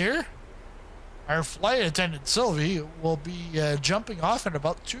 Sylvie's here. Our flight attendant Sylvie will be jumping off in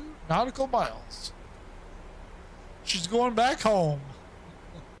about 2 nautical miles. She's going back home.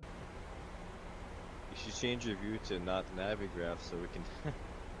 you should change your view to not Navigraph so we can.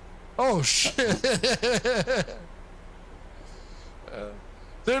 Oh shit!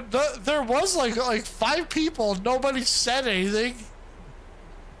 There was like 5 people. Nobody said anything,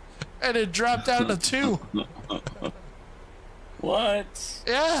 and it dropped down to 2. What?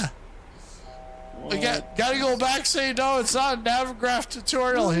 Yeah. What? I gotta go back. Say no. It's not a Navigraph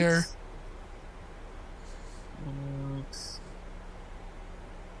tutorial here.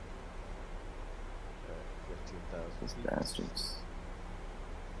 Those bastards.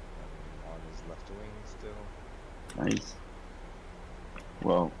 On his left wing still. Nice.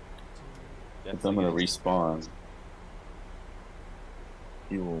 Well, if I'm gonna respawn,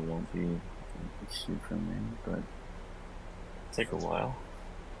 you won't be able to shoot from me, but take a while.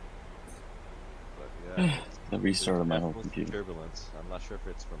 But yeah. The restart of my whole definitely computer. Turbulence. I'm not sure if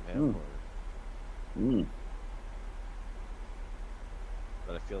it's from him or.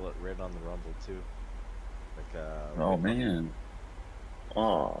 But I feel it right on the rumble too. Like Oh man.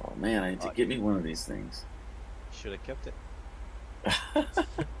 Oh man, I need to get me one of these things. Should have kept it.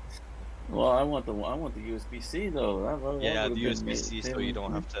 Well, I want the USB-C though. Yeah, the USB-C, so you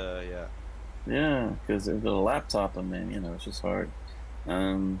don't have to. Yeah. Yeah, because the laptop, I mean, you know, it's just hard. Yeah,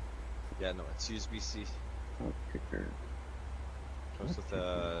 no, it's USB-C. Oh, kicker. Comes with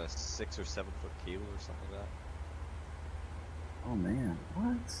a 6 or 7 foot cable or something like that. Oh man,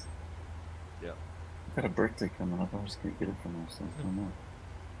 what? Yeah. I've got a birthday coming up. I was gonna get it for myself. I don't know.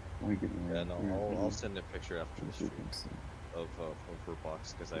 Let me get my. Yeah, no, I'll send a picture after the so you stream can see. of her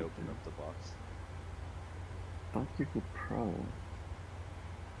box because I opened up the box. Bugkicker Pro.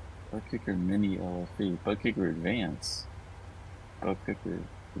 Bugkicker Mini LFE. Bugkicker Advance. Bugkicker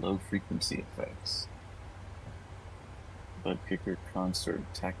Low Frequency Effects. Bugkicker Concert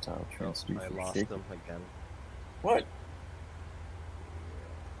Tactile Transducer. I lost Shaker. them again. What?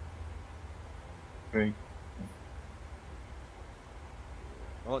 Great.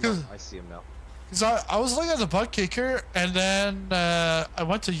 Oh no, I see him now. Because I was looking at the butt kicker, and then I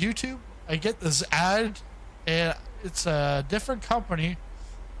went to YouTube. I get this ad, and it's a different company,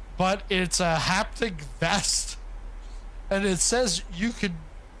 but it's a haptic vest, and it says you could.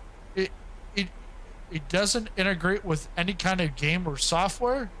 It doesn't integrate with any kind of game or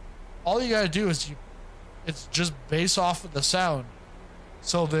software. All you gotta do is it's just based off of the sound.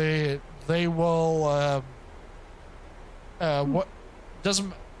 So they will what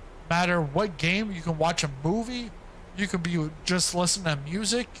doesn't matter what game. You can watch a movie, you can be just listening to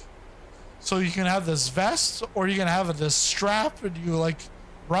music, so you can have this vest or you can have this strap and you like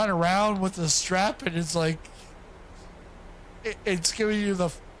run around with the strap, and it's like it's giving you the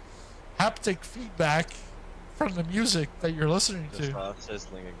haptic feedback from the music that you're listening to. Just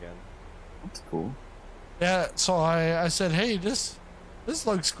sizzling again. That's cool. Yeah, so I said, hey, this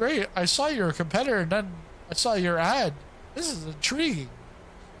looks great. I saw your competitor and then I saw your ad. This is intriguing.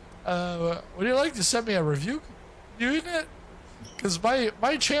 Would you like to send me a review unit? Because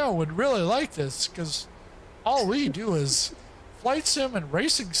my channel would really like this, because all we do is flight sim and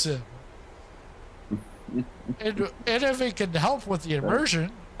racing sim. And if it can help with the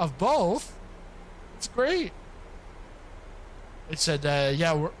immersion of both, it's great. It said,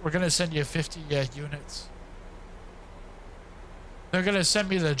 yeah, we're going to send you 50 units. They're going to send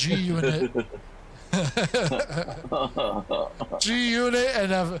me the G unit. G unit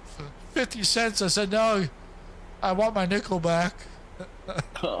and 50 cents. I said, no, I want my nickel back.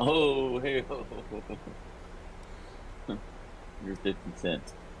 Oh, hey. You're 50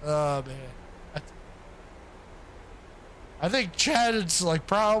 cents. Oh, man. I think Chad is like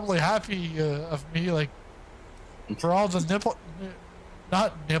probably happy of me, like, for all the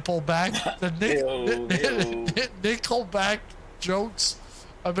Nickelback jokes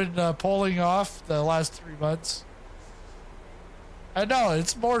I've been pulling off the last 3 months. I know,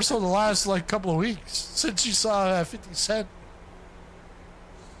 it's more so the last like couple of weeks since you saw 50 Cent.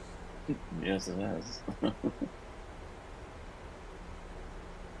 Yes, it has. 42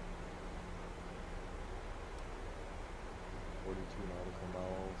 nautical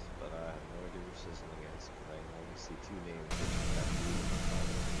miles, but I have no idea which system against because I only see 2 names.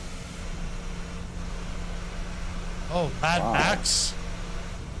 Oh, Mad Wow. Max.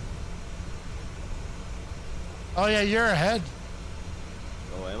 Oh yeah, you're ahead.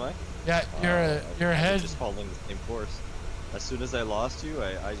 Oh, am I? Yeah, you're I'm ahead. just following the same course. As soon as I lost you,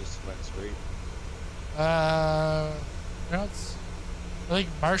 I just went straight. You know, I think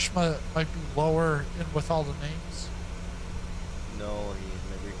Marsh might be lower in with all the names. No,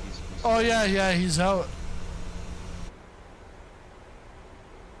 maybe he's Oh yeah, he's out.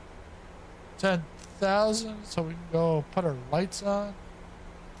 10,000, so we can go put our lights on.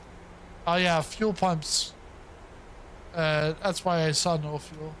 Oh yeah, fuel pumps. That's why I saw no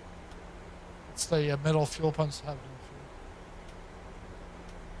fuel. It's the middle fuel pumps have no fuel.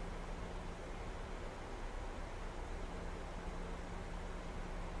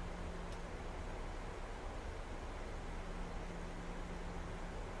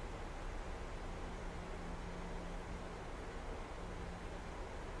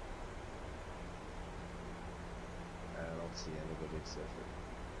 I don't see anybody except for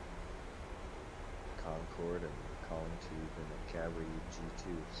Concorde and calling tube and a Cabri G2,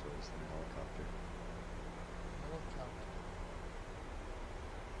 so it's the helicopter.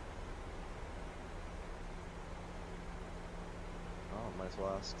 Oh, might as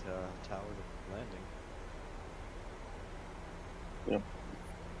well ask Tower to landing. Yep.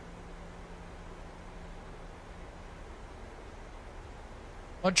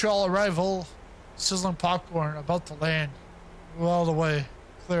 Montreal arrival. Sizzling popcorn about to land. Move all the way.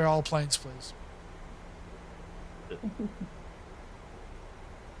 Clear all planes, please.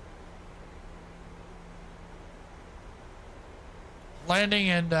 Landing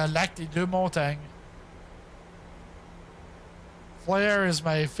in Lac des Deux Montagnes. Flair is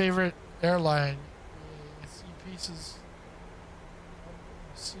my favorite airline. See pieces.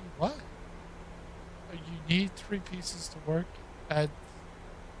 See what? You need 3 pieces to work at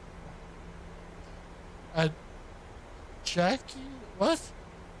Jackie? What?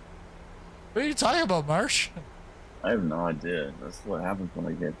 What are you talking about, Marsh? I have no idea. That's what happens when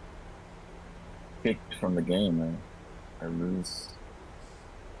I get kicked from the game. I lose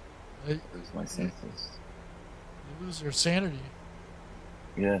my senses. You lose your sanity.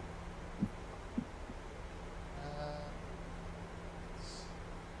 Yeah.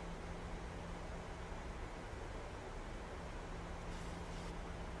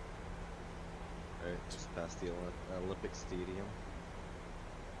 Right, just past the Olympic Stadium.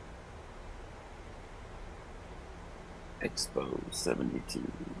 Expo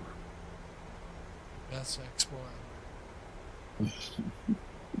 72. Best expo ever.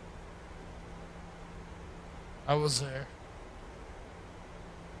 I was there.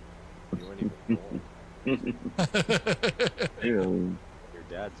 You weren't even born. Ew. Your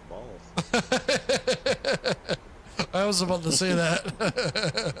dad's balls. I was about to say that.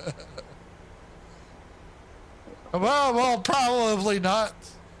 well, probably not.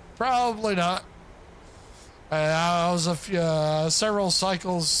 Probably not. I was several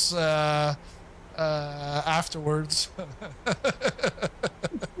cycles afterwards.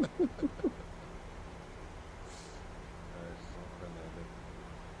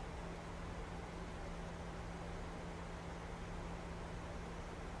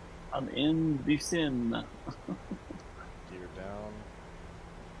 I'm in the sim. Gear down.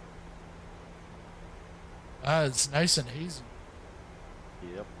 It's nice and hazy.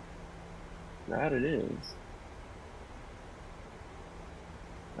 Yep. That it is.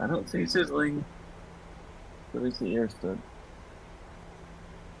 I don't see sizzling. At least the air stood.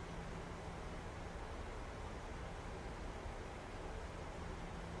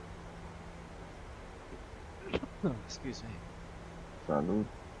 Excuse me. Salud.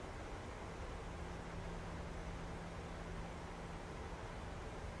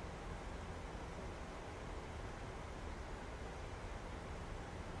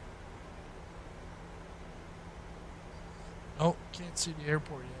 Nope, can't see the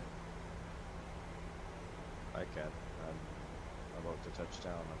airport yet. I can. I'm about to touch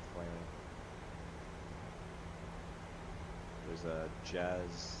down. I'm flying. There's a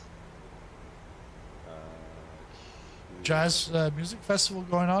jazz. Jazz music festival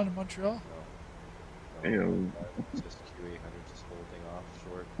going on in Montreal. No, Ew. just Q800 just holding off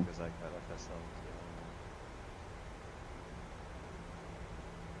short because I got FSL.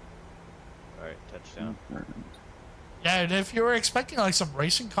 Alright, touchdown. Yeah, and if you were expecting like some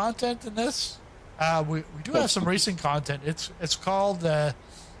racing content in this, we do have some racing content. It's called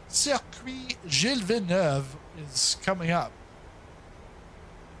Circuit Gilles Villeneuve is coming up.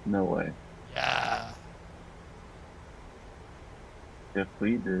 No way. Yeah, If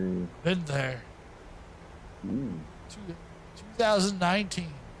we do. been there. Ooh. 2019.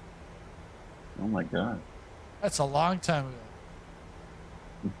 Oh my god. That's a long time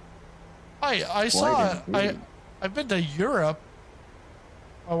ago. I saw I've been to Europe.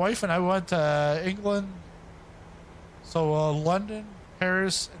 My wife and I went to England, so London,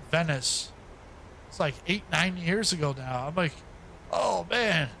 Paris, and Venice. It's like 8-9 years ago now. I'm like, oh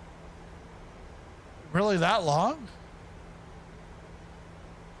man, really that long?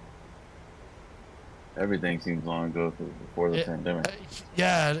 Everything seems long ago before the pandemic.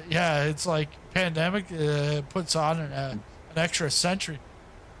 Yeah. It's like pandemic puts on an extra century.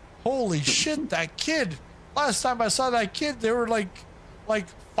 Holy shit, that kid! Last time I saw that kid, they were like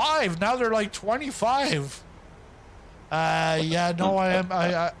 5. Now they're like 25. Yeah, no,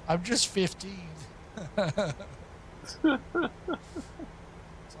 I'm just 15. It's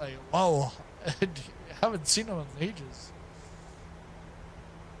like, whoa, I haven't seen him in ages.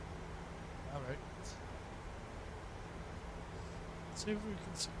 All right. Let's see if we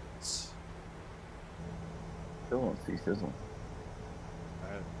can see this. Still don't see sizzle.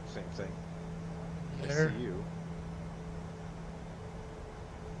 Same thing. I There. see you.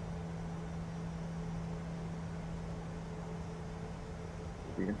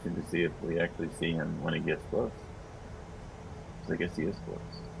 It'd be interesting to see if we actually see him when he gets close. 'Cause I guess he is close.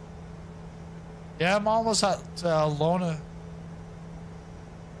 Yeah, I'm almost at Lona.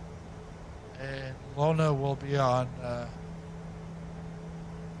 And Lona will be on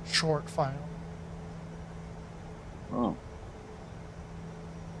short final. Oh.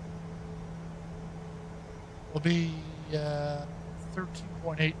 Will be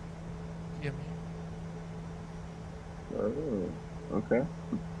 13.8 PME. Oh. Okay.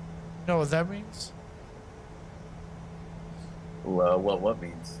 You know what that means? Well, what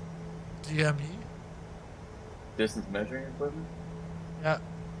means? DME? Distance measuring equipment? Yeah.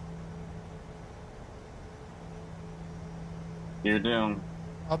 You're down.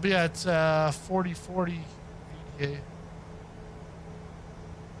 I'll be at 4040 VDA.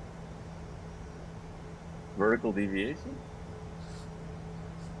 Vertical deviation?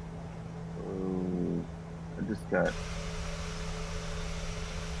 Oh, I just got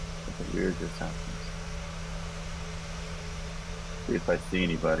something weird just happened. See if I see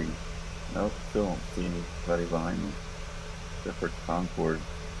anybody. Nope, still don't see anybody behind me. Except for Concord.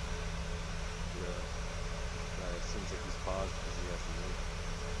 Yeah. It seems like he's paused because he has to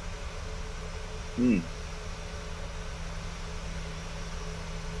Hmm. move.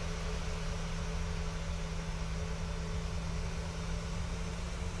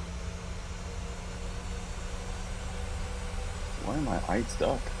 Why am I iced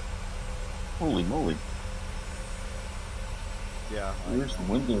up? Holy moly. Yeah. There's some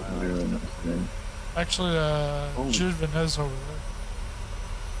windows there in this thing. Actually, Holy. Gilles Villeneuve's over there.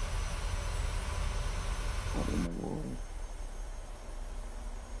 What in the world?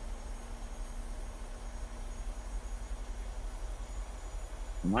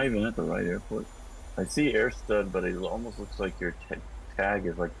 Am I even at the right airport? I see air stud, but it almost looks like your tag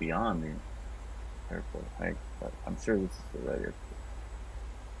is like beyond the airport. I'm sure this is the right airport.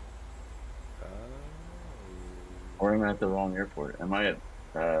 Or am I at the wrong airport? Am I at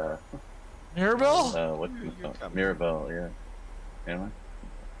Mirabel? what's You're it called? coming. Mirabel? Yeah. Am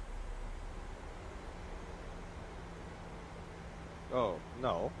Oh,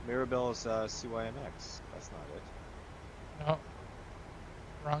 no. Mirabelle's CYMX. That's not it. No.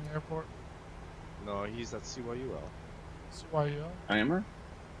 Wrong airport. No, he's at CYUL. CYU. I? Am I?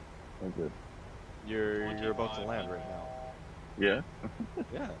 Oh, good. You're about to land right now. Yeah.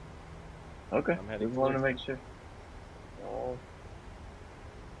 Yeah. Okay. I'm heading Just wanted to towards make sure. Oh.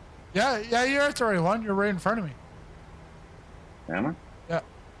 Yeah, you're at the right one. You're right in front of me. Am I? Yeah.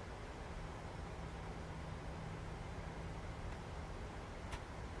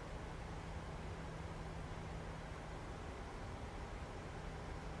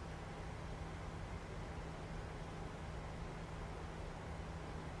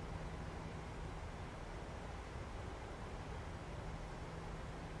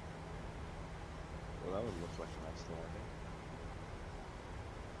 Well, that would look like a nice landing.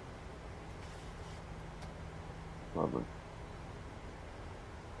 Lovely.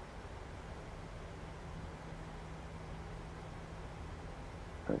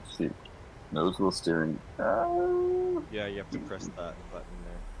 Let's see. Nose wheel steering. Yeah, you have to press that button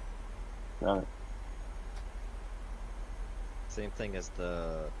there. Got it. Same thing as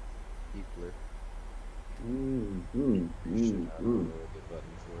the Eepler. Mm, You should have a good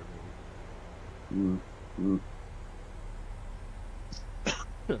button for it, maybe.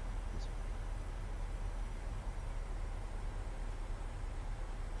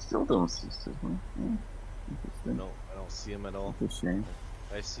 Still don't see Sigma. Interesting. No, I don't see him at all. It's a shame.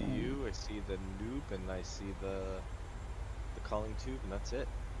 I see you, I see the noob, and I see the calling tube, and that's it.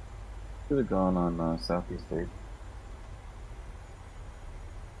 Could have gone on Southeast Asia.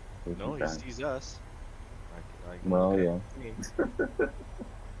 No, he sees us. I can Well, look yeah. at him.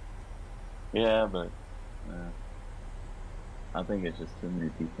 Yeah, but I think it's just too many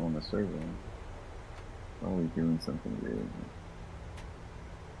people on the server. Always doing something weird.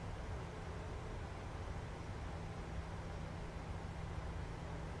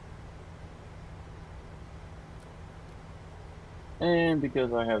 And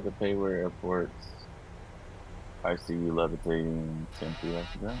because I have the payware airports, I see you levitating 10 feet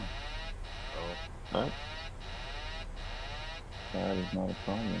off the ground. Oh. But that is not a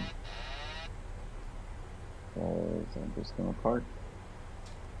problem. Because I'm just gonna park.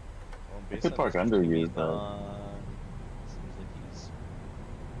 Well, I based could on park his under you, TV's but on, seems like he's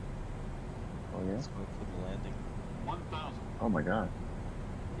oh yeah. going for the landing. 1,000. Oh my god.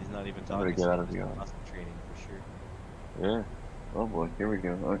 He's not even I'm talking. gonna get out of he's here. muscle training for sure. Yeah. Oh boy. Here we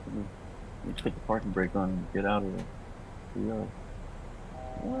go. Okay. You put the parking brake on and get out of there. Yeah.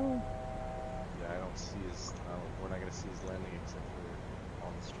 Well, Yeah, I don't see his. We're not gonna see his landing except for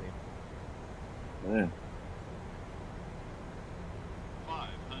on the stream. yeah.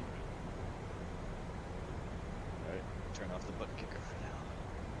 500. Alright, turn off the butt kicker for now.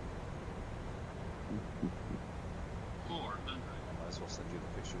 400. I might as well send you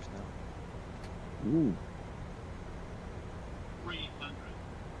the pictures now. Ooh. 300.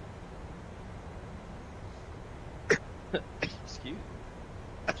 Excuse me.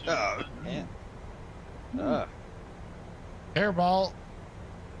 200. Man. Airball.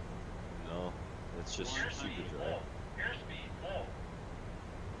 No, it's just super dry. Airspeed low.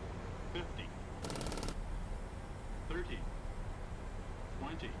 50. 30.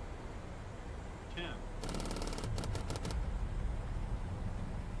 20. 10.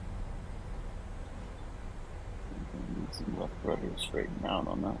 Need some left rudder straighten out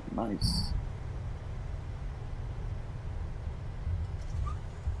on that. Nice.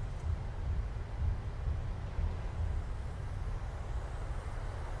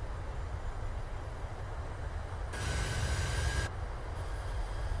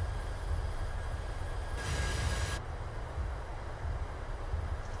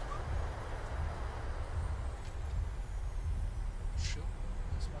 Shoot,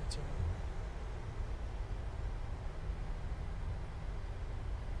 that's my turn.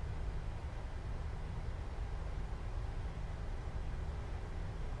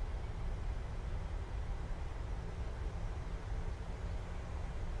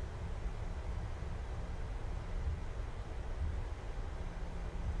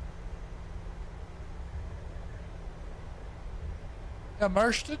 Yeah,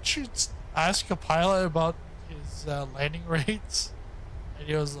 Marsh, didn't you ask a pilot about his landing rates? And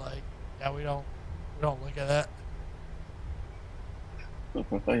he was like, "Yeah, we don't look at that."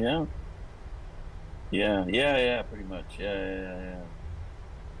 Oh yeah. Yeah, pretty much. Yeah.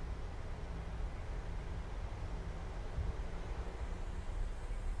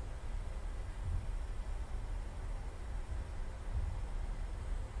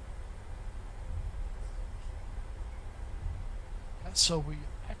 Yeah, so we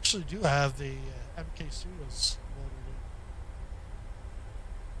actually do have the MK Studios loaded in.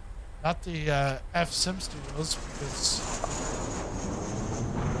 Not the F Sim Studios because.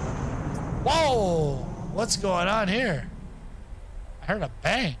 Whoa! What's going on here? I heard a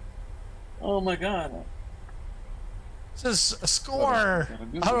bang. Oh my god. It says a score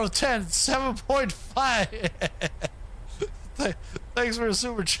out of 10, 7.5. Thanks for the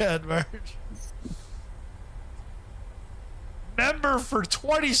super chat, Marge. Member for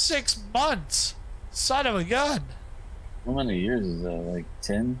 26 months. Son of a gun. How many years is that? Like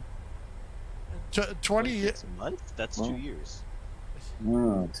 10? 20 a month? That's 2 years.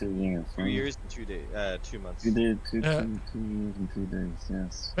 Oh, 2 years. 2 years and 2 days. 2 months. 2 days, 2 years and 2 days,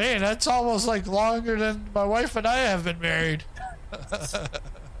 yes. Man, that's almost like longer than my wife and I have been married.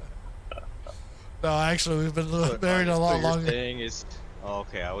 No, actually, we've been married a lot longer. Saying is, oh,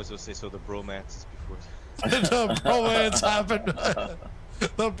 okay, I was going to say, so the bromance is before. The bromance happened.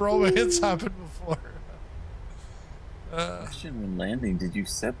 The bromance happened before. Question when landing, did you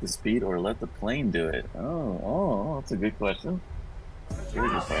set the speed or let the plane do it? Oh, that's a good question. Very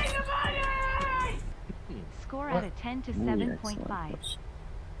good question. Score out of 10 to 7.5.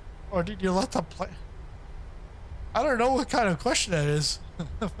 Or did you let the plane? I don't know what kind of question that is.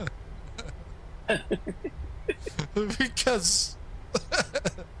 Because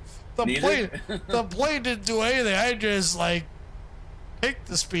the plane didn't do anything. I just like picked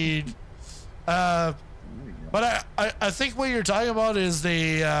the speed. But I think what you're talking about is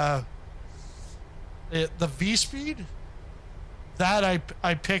the V speed that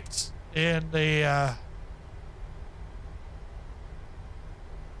I picked in the.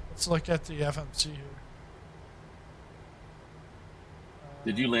 Let's look at the FMC here.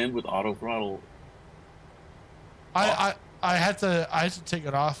 Did you land with auto throttle? I had to take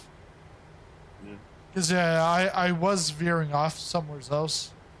it off because I was veering off somewhere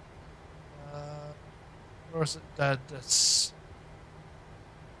else. Or is it that's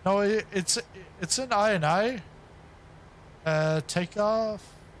no, it's in I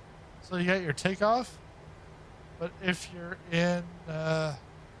takeoff. So you got your takeoff, but if you're in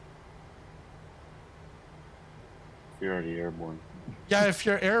You're already airborne. yeah, if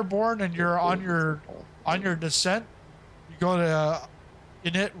you're airborne and you're on your descent, you go to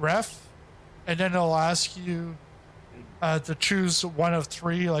init ref, and then it'll ask you to choose one of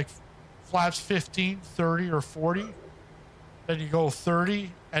three, like flaps 15, 30, or 40. Then you go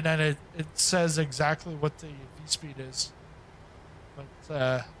 30, and then it says exactly what the V speed is. But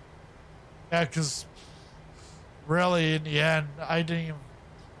yeah, because really in the end, I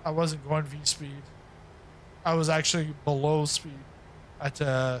wasn't going V speed. I was actually below speed. I had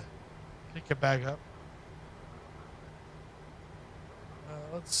to pick it back up.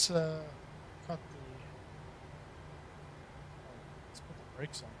 Let's cut the. Let's put the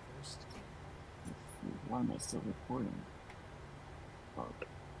brakes on first. Why am I still recording? Oh.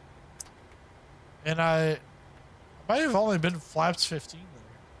 And I might have only been flaps 15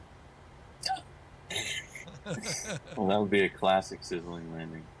 there. Well, that would be a classic sizzling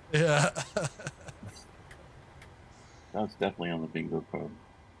landing. Yeah. That's definitely on the bingo card.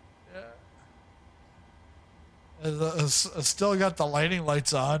 Yeah. I still got the lighting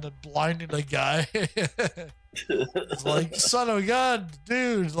lights on and blinding the guy. It's like, son of a gun,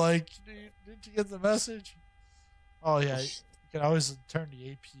 dude. Like, did you get the message? Oh, yeah. You can always turn the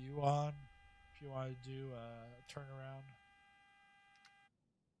APU on if you want to do a turnaround.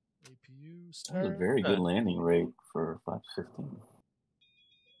 APU start. That's a very good landing rate for 515.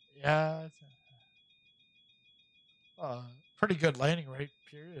 Yeah. Pretty good landing rate,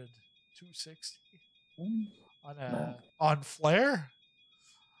 period. 260. On flare?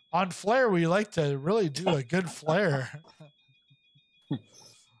 On flare, we like to really do a good flare.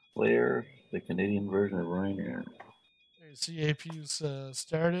 Flare, the Canadian version of Ryanair. You see APU's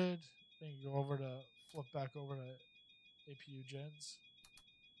started. Then you go over to, flip back over to APU gens.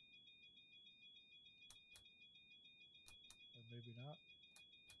 Or maybe not.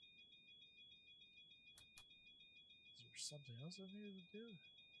 Is there something else I needed to do?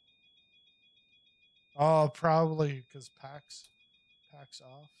 Oh, probably because PAX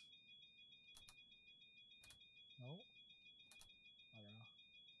off. No? I don't know.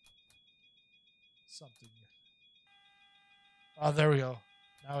 Something. Oh, there we go.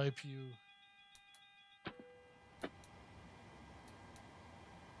 Now APU.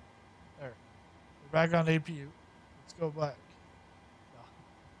 There. We're back on APU. Let's go back.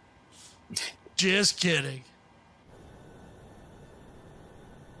 No. Just kidding.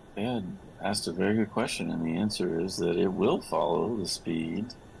 Ed asked a very good question, and the answer is that it will follow the speed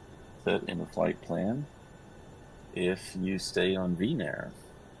set in the flight plan if you stay on VNAV.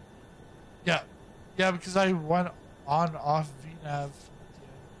 Yeah. Yeah, because I went on off VNAV.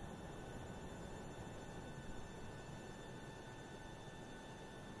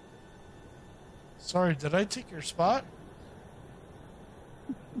 Sorry, did I take your spot?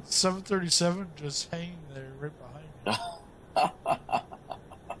 737 just hanging there right behind you.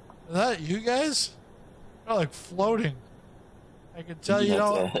 Is that you guys? You're like floating. I can tell you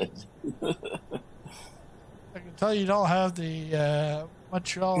don't. I can tell you don't have the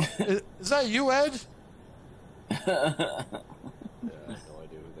Montreal. Is that you, Ed? Yeah, I have no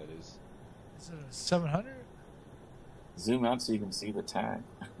idea who that is. Is it a 700? Zoom out so you can see the tag.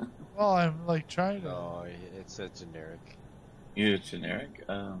 Well, I'm like trying to. No, it's a generic. You're generic.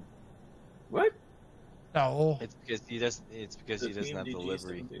 What? No. It's because he doesn't. It's because he doesn't have the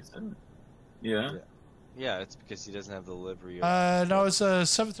livery. Yeah. Yeah, it's because he doesn't have the livery. Of No, it's a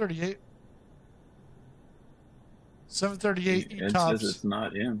 738. 738 It E-tops. says it's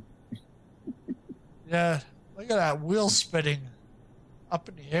not him. Yeah, look at that wheel spinning up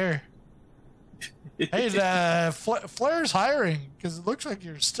in the air. Hey, the Flare's hiring because it looks like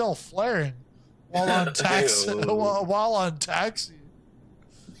you're still flaring while on taxi. while on taxi.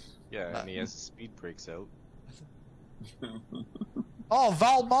 Yeah, and he has speed brakes out. Oh,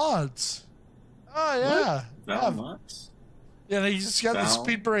 Val Mods. Oh yeah, Val Mods? Yeah, he just got the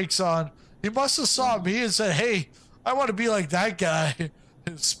speed brakes on. He must have saw me and said, "Hey, I want to be like that guy."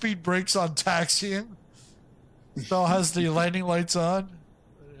 His speed brakes on taxiing. Still has the landing lights on.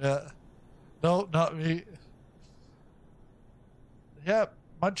 Yeah. No, not me. Yep,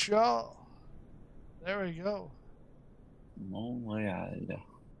 Montreal. There we go. Montreal.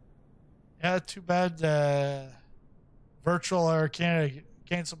 Yeah, too bad Virtual Air Canada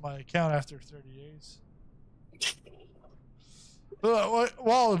canceled my account after 30 days.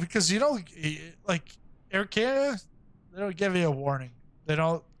 Well, because you don't like Air Canada, they don't give you a warning. They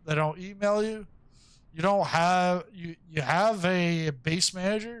don't email you. You don't have you have a base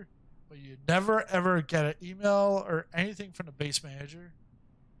manager, but you never ever get an email or anything from the base manager.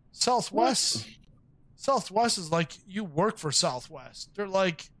 Southwest is like you work for Southwest. They're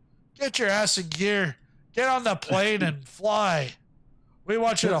like, get your ass in gear, get on the plane and fly. We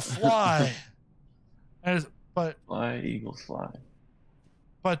want you to fly. But fly, Eagles fly.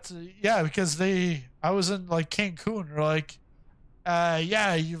 But yeah, because I was in like Cancun. They're like,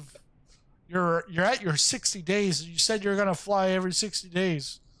 yeah, you're at your 60 days. You said you're gonna fly every 60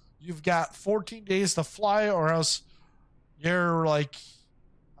 days. You've got 14 days to fly, or else you're like,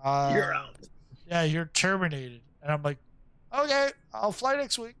 you're out. Yeah, you're terminated. And I'm like, okay, I'll fly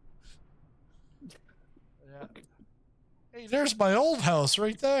next week. Yeah. Hey, there's my old house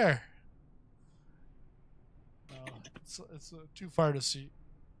right there. No, it's too far to see.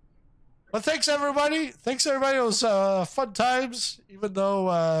 But thanks everybody. Thanks everybody. It was fun times, even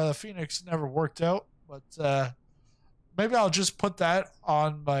though Phoenix never worked out. But maybe I'll just put that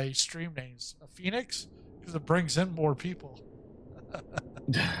on my stream names, Phoenix, because it brings in more people.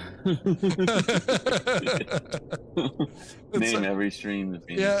 Name every stream the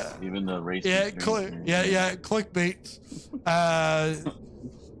Phoenix, yeah, even the racing. Yeah, clickbait.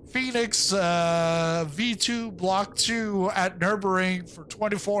 Phoenix V2 Block 2 at Nürburgring for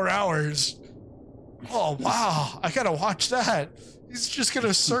 24 hours. Oh, wow. I got to watch that. He's just going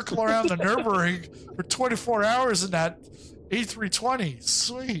to circle around the Nürburgring for 24 hours in that A320.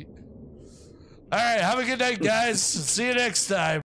 Sweet. All right. Have a good night, guys. See you next time.